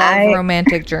love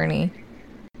romantic journey.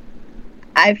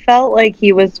 I felt like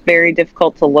he was very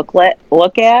difficult to look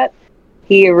at.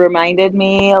 He reminded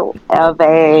me of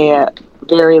a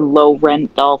very low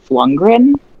rent Dolph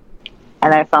Lundgren,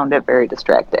 and I found it very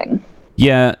distracting.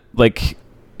 Yeah, like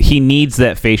he needs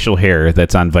that facial hair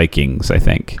that's on Vikings, I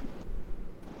think.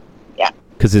 Yeah.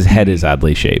 Because his head is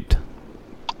oddly shaped.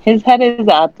 His head is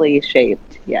oddly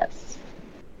shaped, yes.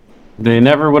 They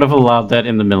never would have allowed that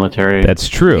in the military. That's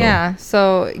true. Yeah,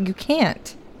 so you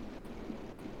can't.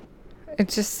 It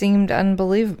just seemed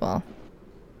unbelievable.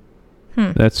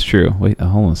 That's true. Wait,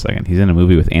 hold on a second. He's in a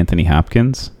movie with Anthony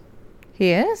Hopkins.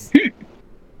 He is?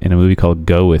 In a movie called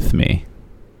Go With Me.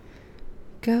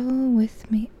 Go with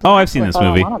me. Oh, I've seen this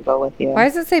movie. I want to go with you. Why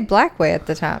does it say Blackway at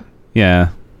the top? Yeah.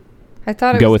 I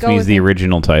thought it Go was With Me is the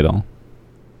original title.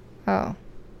 Oh,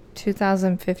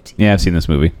 2015. Yeah, I've seen this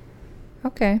movie.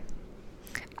 Okay.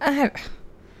 I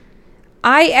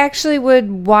actually would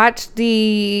watch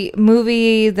the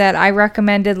movie that I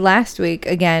recommended last week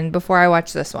again before I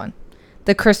watch this one.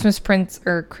 The Christmas Prince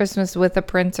or Christmas with a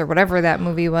Prince or whatever that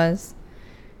movie was.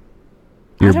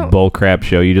 Your bullcrap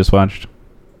show you just watched?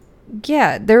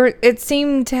 Yeah, it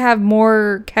seemed to have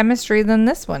more chemistry than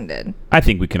this one did. I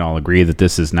think we can all agree that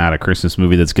this is not a Christmas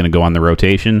movie that's going to go on the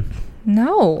rotation.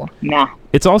 No. Nah.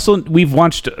 It's also, we've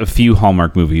watched a few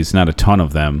Hallmark movies, not a ton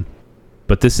of them,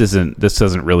 but this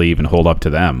doesn't really even hold up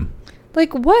to them.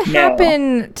 Like, what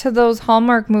happened to those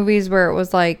Hallmark movies where it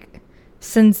was like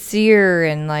sincere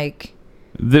and like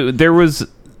there was,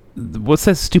 what's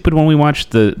that stupid one we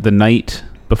watched, the night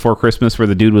before Christmas, where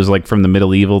the dude was like from the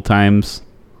medieval times?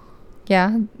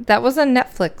 Yeah, that was a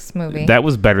Netflix movie. That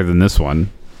was better than this one.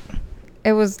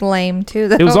 It was lame too,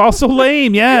 though. It was also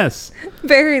lame, yes.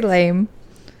 Very lame.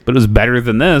 But it was better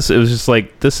than this. It was just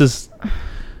like,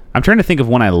 I'm trying to think of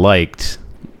one I liked.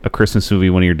 A Christmas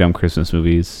movie, one of your dumb Christmas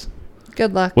movies.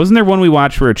 Good luck. Wasn't there one we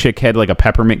watched where a chick had like a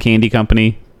peppermint candy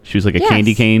company? She was like a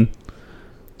candy cane.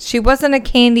 She wasn't a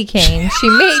candy cane. She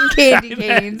made candy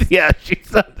canes. Yeah,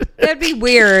 That'd be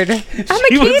weird.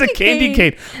 She was a candy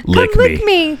cane. Lick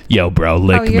me. Yo, bro,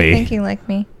 lick you're me. thinking lick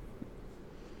me.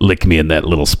 Lick me in that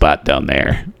little spot down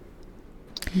there.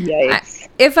 Yikes.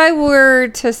 If I were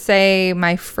to say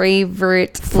my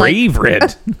favorite...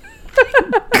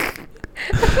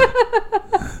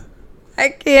 I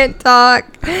can't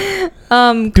talk. Do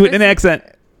it in an accent.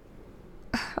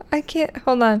 I can't.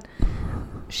 Hold on.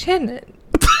 Shannon.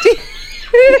 Do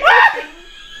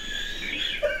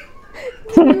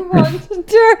you want to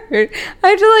turn? I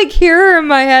have to like hear her in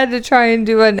my head to try and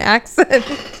do an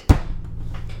accent.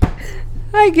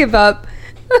 I give up.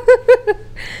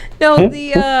 No,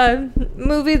 the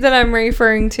movie that I'm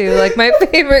referring to, like my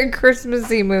favorite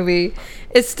Christmassy movie,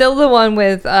 is still the one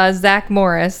with Zach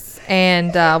Morris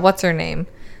and what's her name?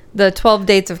 The 12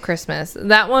 Dates of Christmas.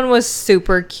 That one was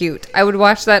super cute. I would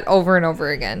watch that over and over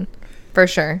again, for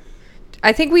sure.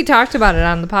 I think we talked about it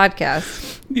on the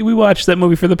podcast. We watched that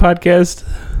movie for the podcast.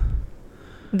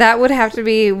 That would have to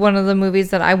be one of the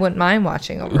movies that I wouldn't mind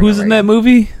watching over. Who's in that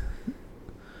movie?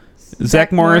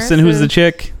 Zach Morris, and who's the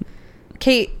chick?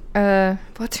 Kate.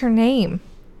 What's her name?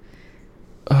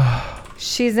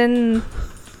 She's in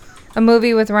a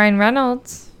movie with Ryan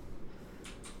Reynolds.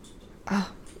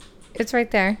 Oh, it's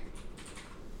right there.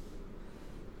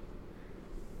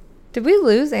 Did we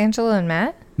lose Angela and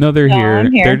Matt? No, they're here.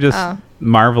 I'm here. They're just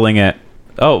marveling at.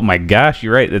 Oh my gosh,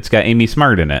 you're right. It's got Amy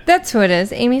Smart in it. That's who it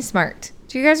is. Amy Smart.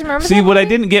 Do you guys remember? See, that what I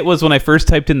movie? didn't get was when I first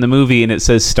typed in the movie and it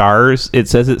says stars. It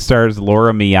says it stars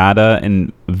Laura Miyata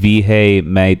and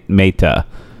Vijay Mehta.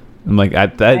 I'm like,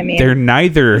 they're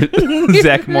neither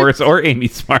Zach Morris or Amy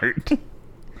Smart.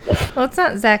 Well, it's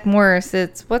not Zach Morris.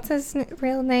 It's what's his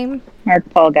real name? Mark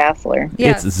Paul Gosselaar.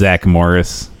 Yes. It's Zach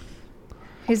Morris.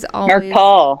 He's always Mark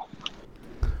Paul.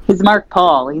 He's Mark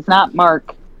Paul. He's not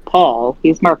Mark Paul.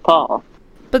 He's Mark Paul.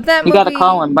 But that You movie, gotta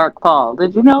call him Mark Paul.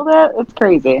 Did you know that? It's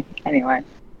crazy. Anyway.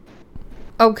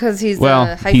 Oh, because he's He's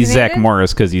Zach hyphenated?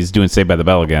 Morris because he's doing Saved by the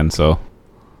Bell again. So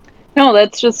No,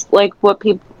 that's just like what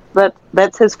people.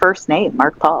 That's his first name,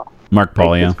 Mark Paul. Mark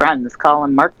Paul, Like yeah. his friends call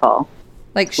him Mark Paul.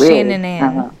 Like Weird. Shannon Ann.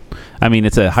 Uh-huh. I mean,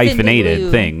 it's a hyphenated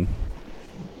Lou. thing.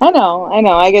 I know.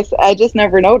 I guess I just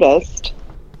never noticed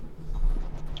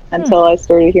until I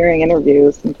started hearing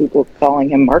interviews and people calling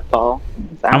him Mark Paul.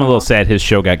 I'm a little sad his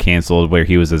show got canceled where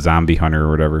he was a zombie hunter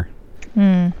or whatever.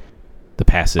 The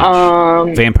Passage.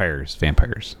 Vampires.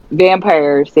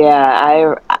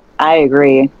 Yeah, I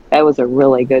agree. That was a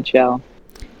really good show.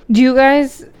 Do you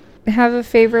guys have a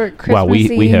favorite Christmas Wow,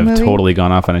 we have movie? totally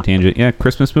gone off on a tangent. Yeah,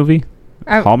 Christmas movie?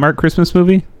 Hallmark Christmas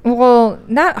movie? Well,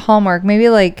 not Hallmark. Maybe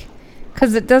like,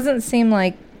 because it doesn't seem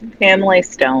like Family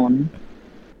Stone.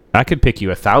 I could pick you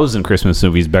 1,000 Christmas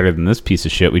movies better than this piece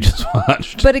of shit we just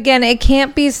watched. But again, it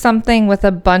can't be something with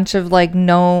a bunch of like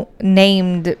no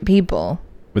named people.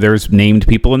 But there's named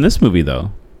people in this movie,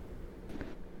 though.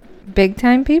 Big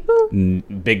time people?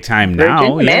 Big time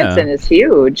now, Virginia yeah. Madsen is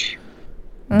huge.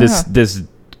 This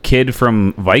kid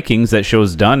from Vikings that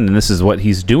show's done, and this is what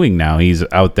he's doing now. He's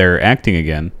out there acting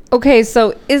again. Okay,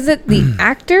 so is it the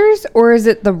actors or is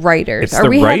it the writers? It's the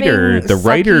writer. The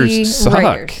writers suck.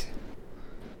 writers?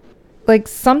 Like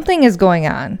something is going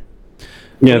on.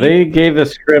 Yeah, they gave the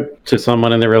script to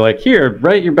someone and they were like, "Here,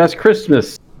 write your best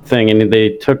Christmas thing," and they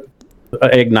took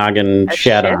eggnog and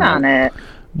shat on it.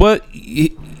 But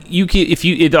you can, if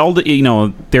you it all the, you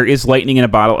know, there is lightning in a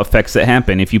bottle effects that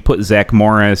happen. If you put Zach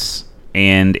Morris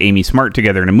and Amy Smart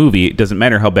together in a movie, it doesn't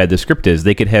matter how bad the script is.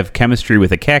 They could have chemistry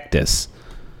with a cactus.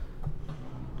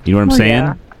 You know what I'm saying?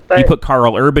 Yeah, you put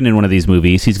Carl Urban in one of these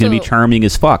movies, he's going to be charming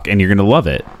as fuck, and you're going to love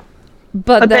it.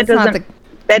 But that's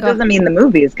that doesn't mean the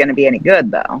movie is going to be any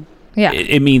good, though. Yeah.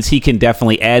 It means he can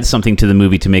definitely add something to the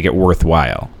movie to make it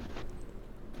worthwhile.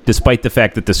 Despite the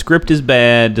fact that the script is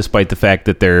bad, despite the fact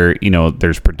that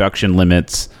there's production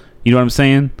limits. You know what I'm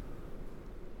saying?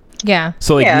 Yeah.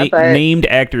 So like named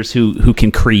actors who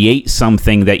can create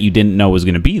something that you didn't know was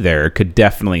going to be there could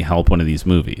definitely help one of these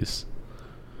movies.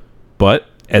 But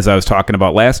as I was talking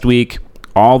about last week,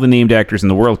 all the named actors in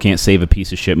the world can't save a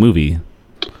piece of shit movie.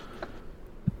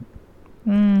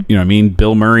 You know what I mean?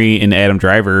 Bill Murray and Adam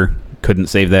Driver couldn't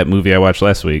save that movie I watched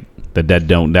last week, The Dead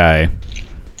Don't Die.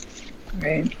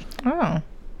 Right. Oh.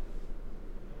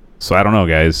 So I don't know,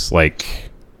 guys.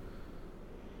 Like,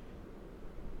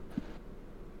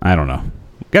 I don't know.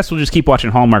 Guess we'll just keep watching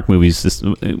Hallmark movies.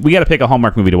 We got to pick a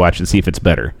Hallmark movie to watch and see if it's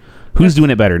better. Who's doing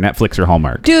it better, Netflix or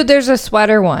Hallmark? Dude, there's a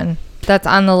sweater one that's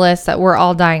on the list that we're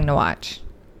all dying to watch.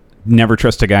 Never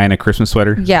trust a guy in a Christmas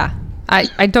sweater? Yeah.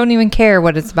 I don't even care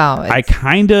what it's about. I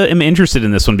kind of am interested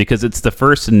in this one because it's the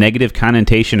first negative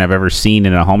connotation I've ever seen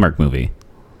in a Hallmark movie.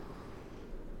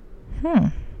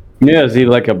 Yeah, is he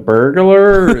like a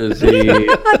burglar? Or is he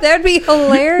That'd be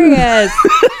hilarious.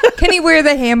 Can he wear the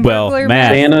Hamburglar Well,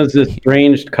 Matt, mask? Santa's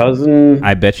estranged cousin?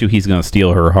 I bet you he's going to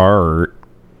steal her heart.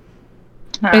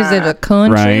 Is it a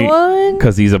country Right? one?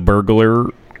 Because he's a burglar.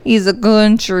 He's a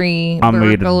country I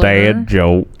made a burglar. dad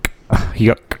joke.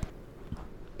 Yuck.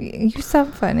 You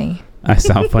sound funny. I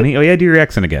sound funny? Oh, yeah, do your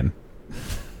accent again.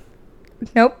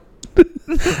 Nope.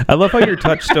 I love how your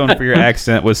touchstone for your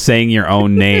accent was saying your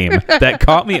own name. That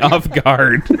caught me off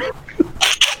guard.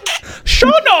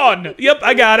 Shonon! Yep,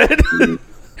 I got it.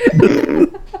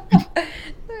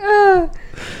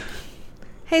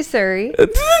 Hey, Suri.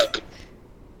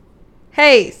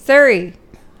 Hey, Suri.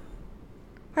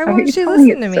 Why won't she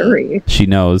listen to me? Surrey? She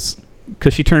knows.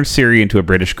 Because she turned Siri into a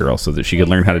British girl so that she could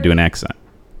learn how to do an accent.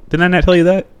 Didn't I not tell you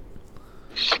that?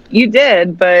 You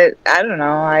did, but I don't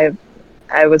know.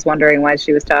 I was wondering why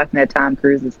she was talking to Tom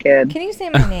Cruise's kid. Can you say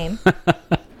my name?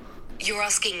 You're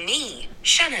asking me,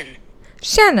 Shannon.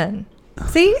 Shannon.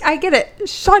 See? I get it.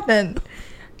 Shannon.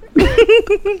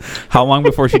 How long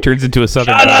before she turns into a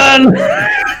southern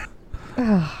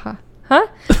Huh?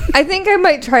 I think I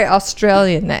might try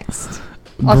Australia next.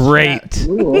 Great.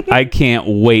 Ooh. I can't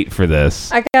wait for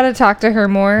this. I gotta talk to her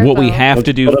more. What we though. have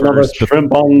to do Put another first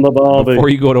shrimp on the barbie. before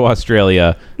you go to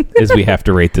Australia is we have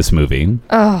to rate this movie.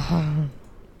 Oh.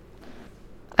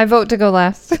 I vote to go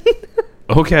last.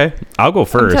 Okay. I'll go I'm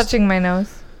first. touching my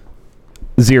nose.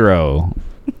 0.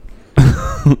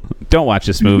 Don't watch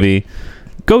this movie.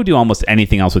 Go do almost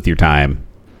anything else with your time.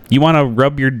 You want to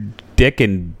rub your dick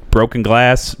in broken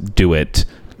glass? Do it.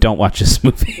 Don't watch this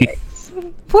movie.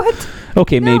 What?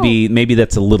 Okay, No. maybe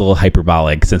that's a little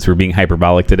hyperbolic since we're being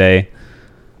hyperbolic today.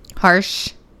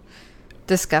 Harsh.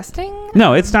 Disgusting?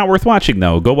 No, it's not worth watching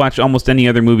though. Go watch almost any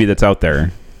other movie that's out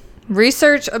there.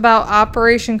 Research about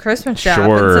Operation Christmas Job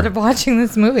Sure. instead of watching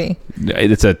this movie.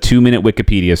 It's a 2-minute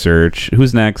Wikipedia search.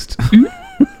 Who's next?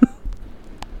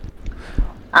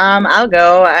 I'll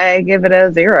go. I give it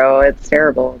a 0. It's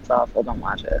terrible. It's awful. Don't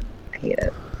watch it. I hate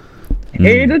it.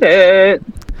 Hated it.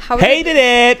 How Hated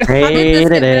it. How did this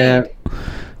get made?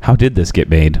 How did this get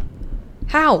made?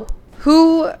 How?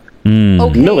 Who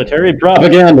Okay. Military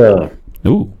propaganda.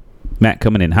 Ooh, Matt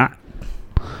coming in hot.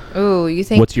 Ooh, you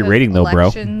think? What's your rating, though, bro?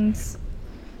 elections-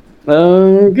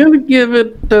 I'm gonna give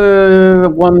it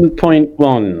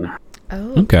 1.1.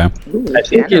 Oh. Okay. Ooh, I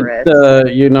think generous.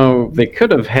 they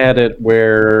could have had it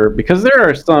where, because there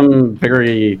are some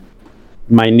very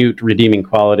minute redeeming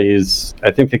qualities.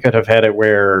 I think they could have had it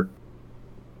where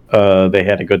they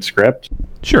had a good script.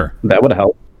 Sure. That would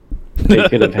help. They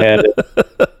could have had it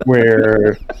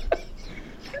where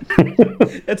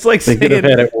It's like they could have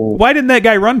saying, had it. why didn't that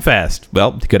guy run fast?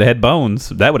 Well, he could have had bones.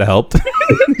 That would have helped.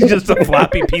 Just a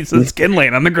floppy piece of skin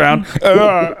laying on the ground.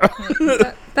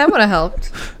 That would have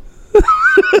helped.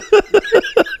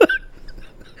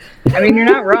 I mean, you're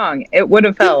not wrong. It would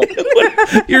have helped.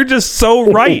 You're just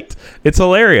so right. It's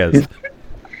hilarious.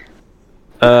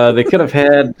 They could have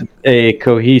had a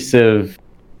cohesive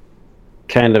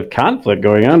kind of conflict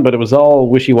going on, but it was all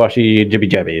wishy-washy,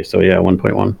 jibby-jabby. So yeah,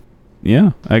 1.1.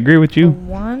 Yeah, I agree with you.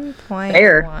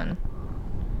 1.1.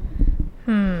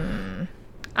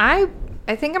 I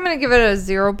think I'm gonna give it a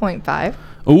 0.5.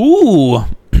 Ooh.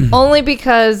 Only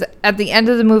because at the end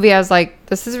of the movie, I was like,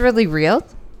 "This is really real."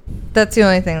 That's the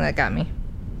only thing that got me.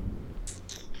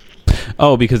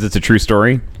 Oh, because it's a true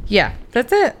story? Yeah,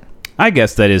 that's it. I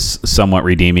guess that is somewhat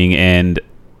redeeming, and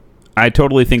I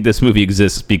totally think this movie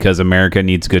exists because America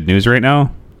needs good news right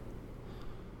now.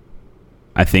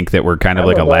 I think that we're kind of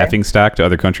like a Probably. laughing stock to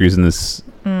other countries in this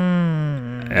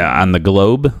on the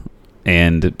globe,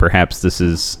 and perhaps this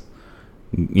is,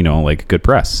 like good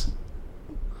press.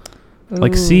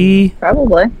 Like, see,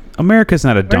 Probably. America's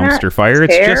not a We're not dumpster fire.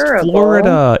 It's just terrible.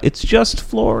 Florida. It's just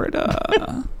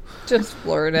Florida. Just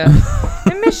Florida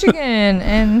and Michigan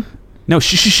and No,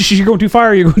 shh, you're going too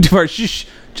far. You're going too far. Shh,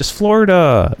 just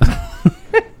Florida.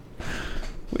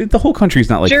 The whole country's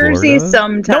not like Jersey Florida.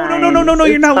 sometimes. No,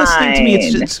 you're It's not listening to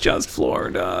me. fine. It's just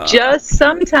Florida. Just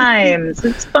sometimes.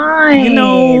 It's fine.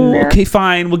 Okay,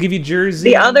 fine. We'll give you Jersey.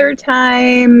 The other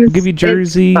times. We'll give you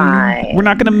Jersey. It's fine. We're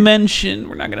not gonna mention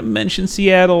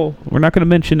Seattle. We're not gonna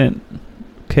mention it.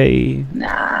 Okay.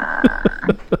 Nah.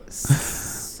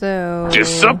 so.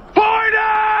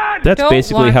 That's Don't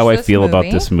basically how watch I this feel about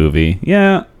movie. this movie.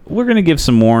 Yeah, we're gonna give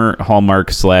some more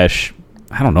Hallmark /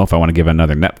 I don't know if I want to give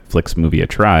another Netflix movie a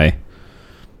try.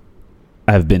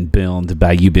 I've been burned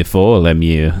by you before,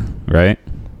 Lemieux, right?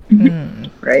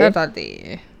 Right?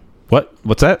 What?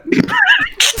 What's that?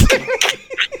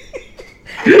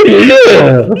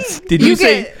 Did you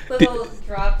say? get little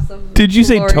drops of Did you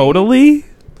say fluorine. totally?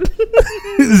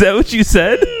 Is that what you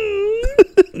said?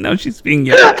 No, she's being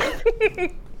young.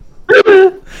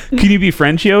 Can you be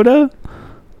French, Yoda?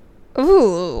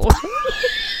 Ooh.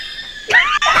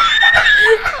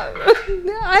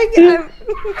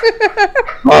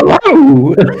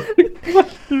 Hello.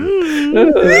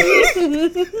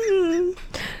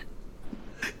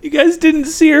 You guys didn't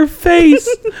see her face,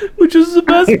 which was the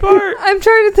best part. I'm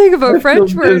trying to think of a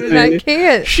French word and I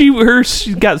can't. She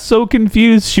got so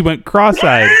confused, she went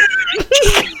cross-eyed.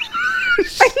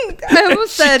 I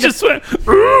almost She said just went,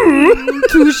 ooh.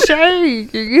 touche. And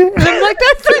I'm like,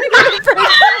 that's not even a French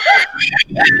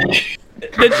word.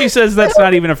 Then she says that's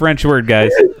not even a French word,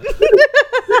 guys.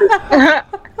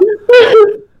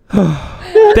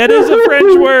 That is a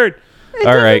French word.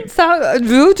 All right.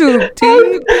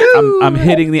 I'm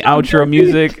hitting the outro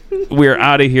music. We're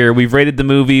out of here. We've rated the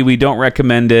movie. We don't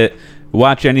recommend it.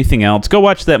 Watch anything else. Go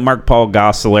watch that Mark Paul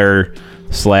Gosselaar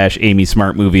 / Amy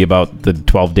Smart movie about the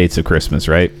 12 dates of Christmas,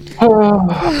 right?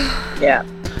 Yeah.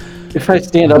 If I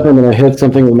stand up, I'm gonna hit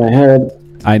something with my head.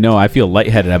 I know. I feel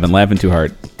lightheaded. I've been laughing too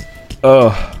hard.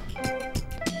 Ugh.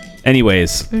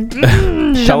 Anyways,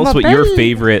 tell us what your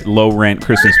favorite low-rent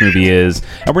Christmas movie is.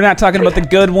 And we're not talking about the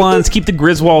good ones. Keep the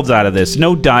Griswolds out of this.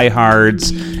 No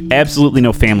diehards. Absolutely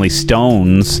no Family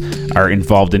Stones are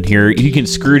involved in here. You can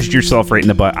Scrooge yourself right in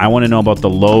the butt. I want to know about the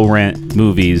low-rent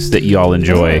movies that you all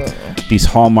enjoy. These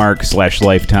Hallmark /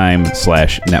 Lifetime /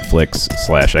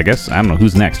 Netflix / I guess, I don't know,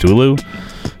 who's next? Hulu?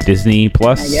 Disney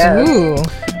Plus? Yeah. Ooh.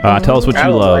 Tell us what you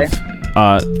Probably. love.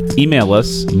 Email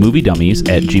us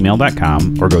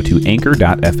moviedummies@gmail.com or go to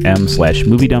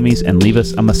anchor.fm/moviedummies and leave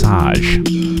us a massage.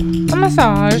 A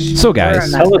massage. So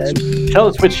guys, Or a Tell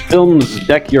us which films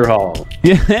deck your hall.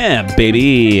 yeah,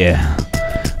 baby,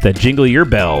 that jingle your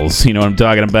bells. You know what I'm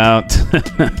talking about?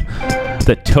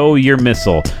 That tow your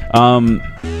missile.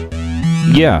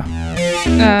 Yeah.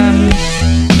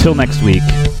 Till next week.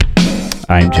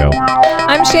 I'm Joe.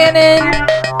 I'm Shannon.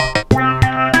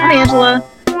 I'm Angela.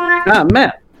 Ah,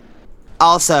 Matt.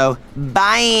 Also,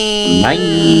 bye. Bye.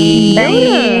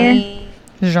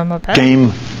 Je m'appelle.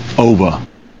 Game over.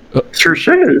 Sure.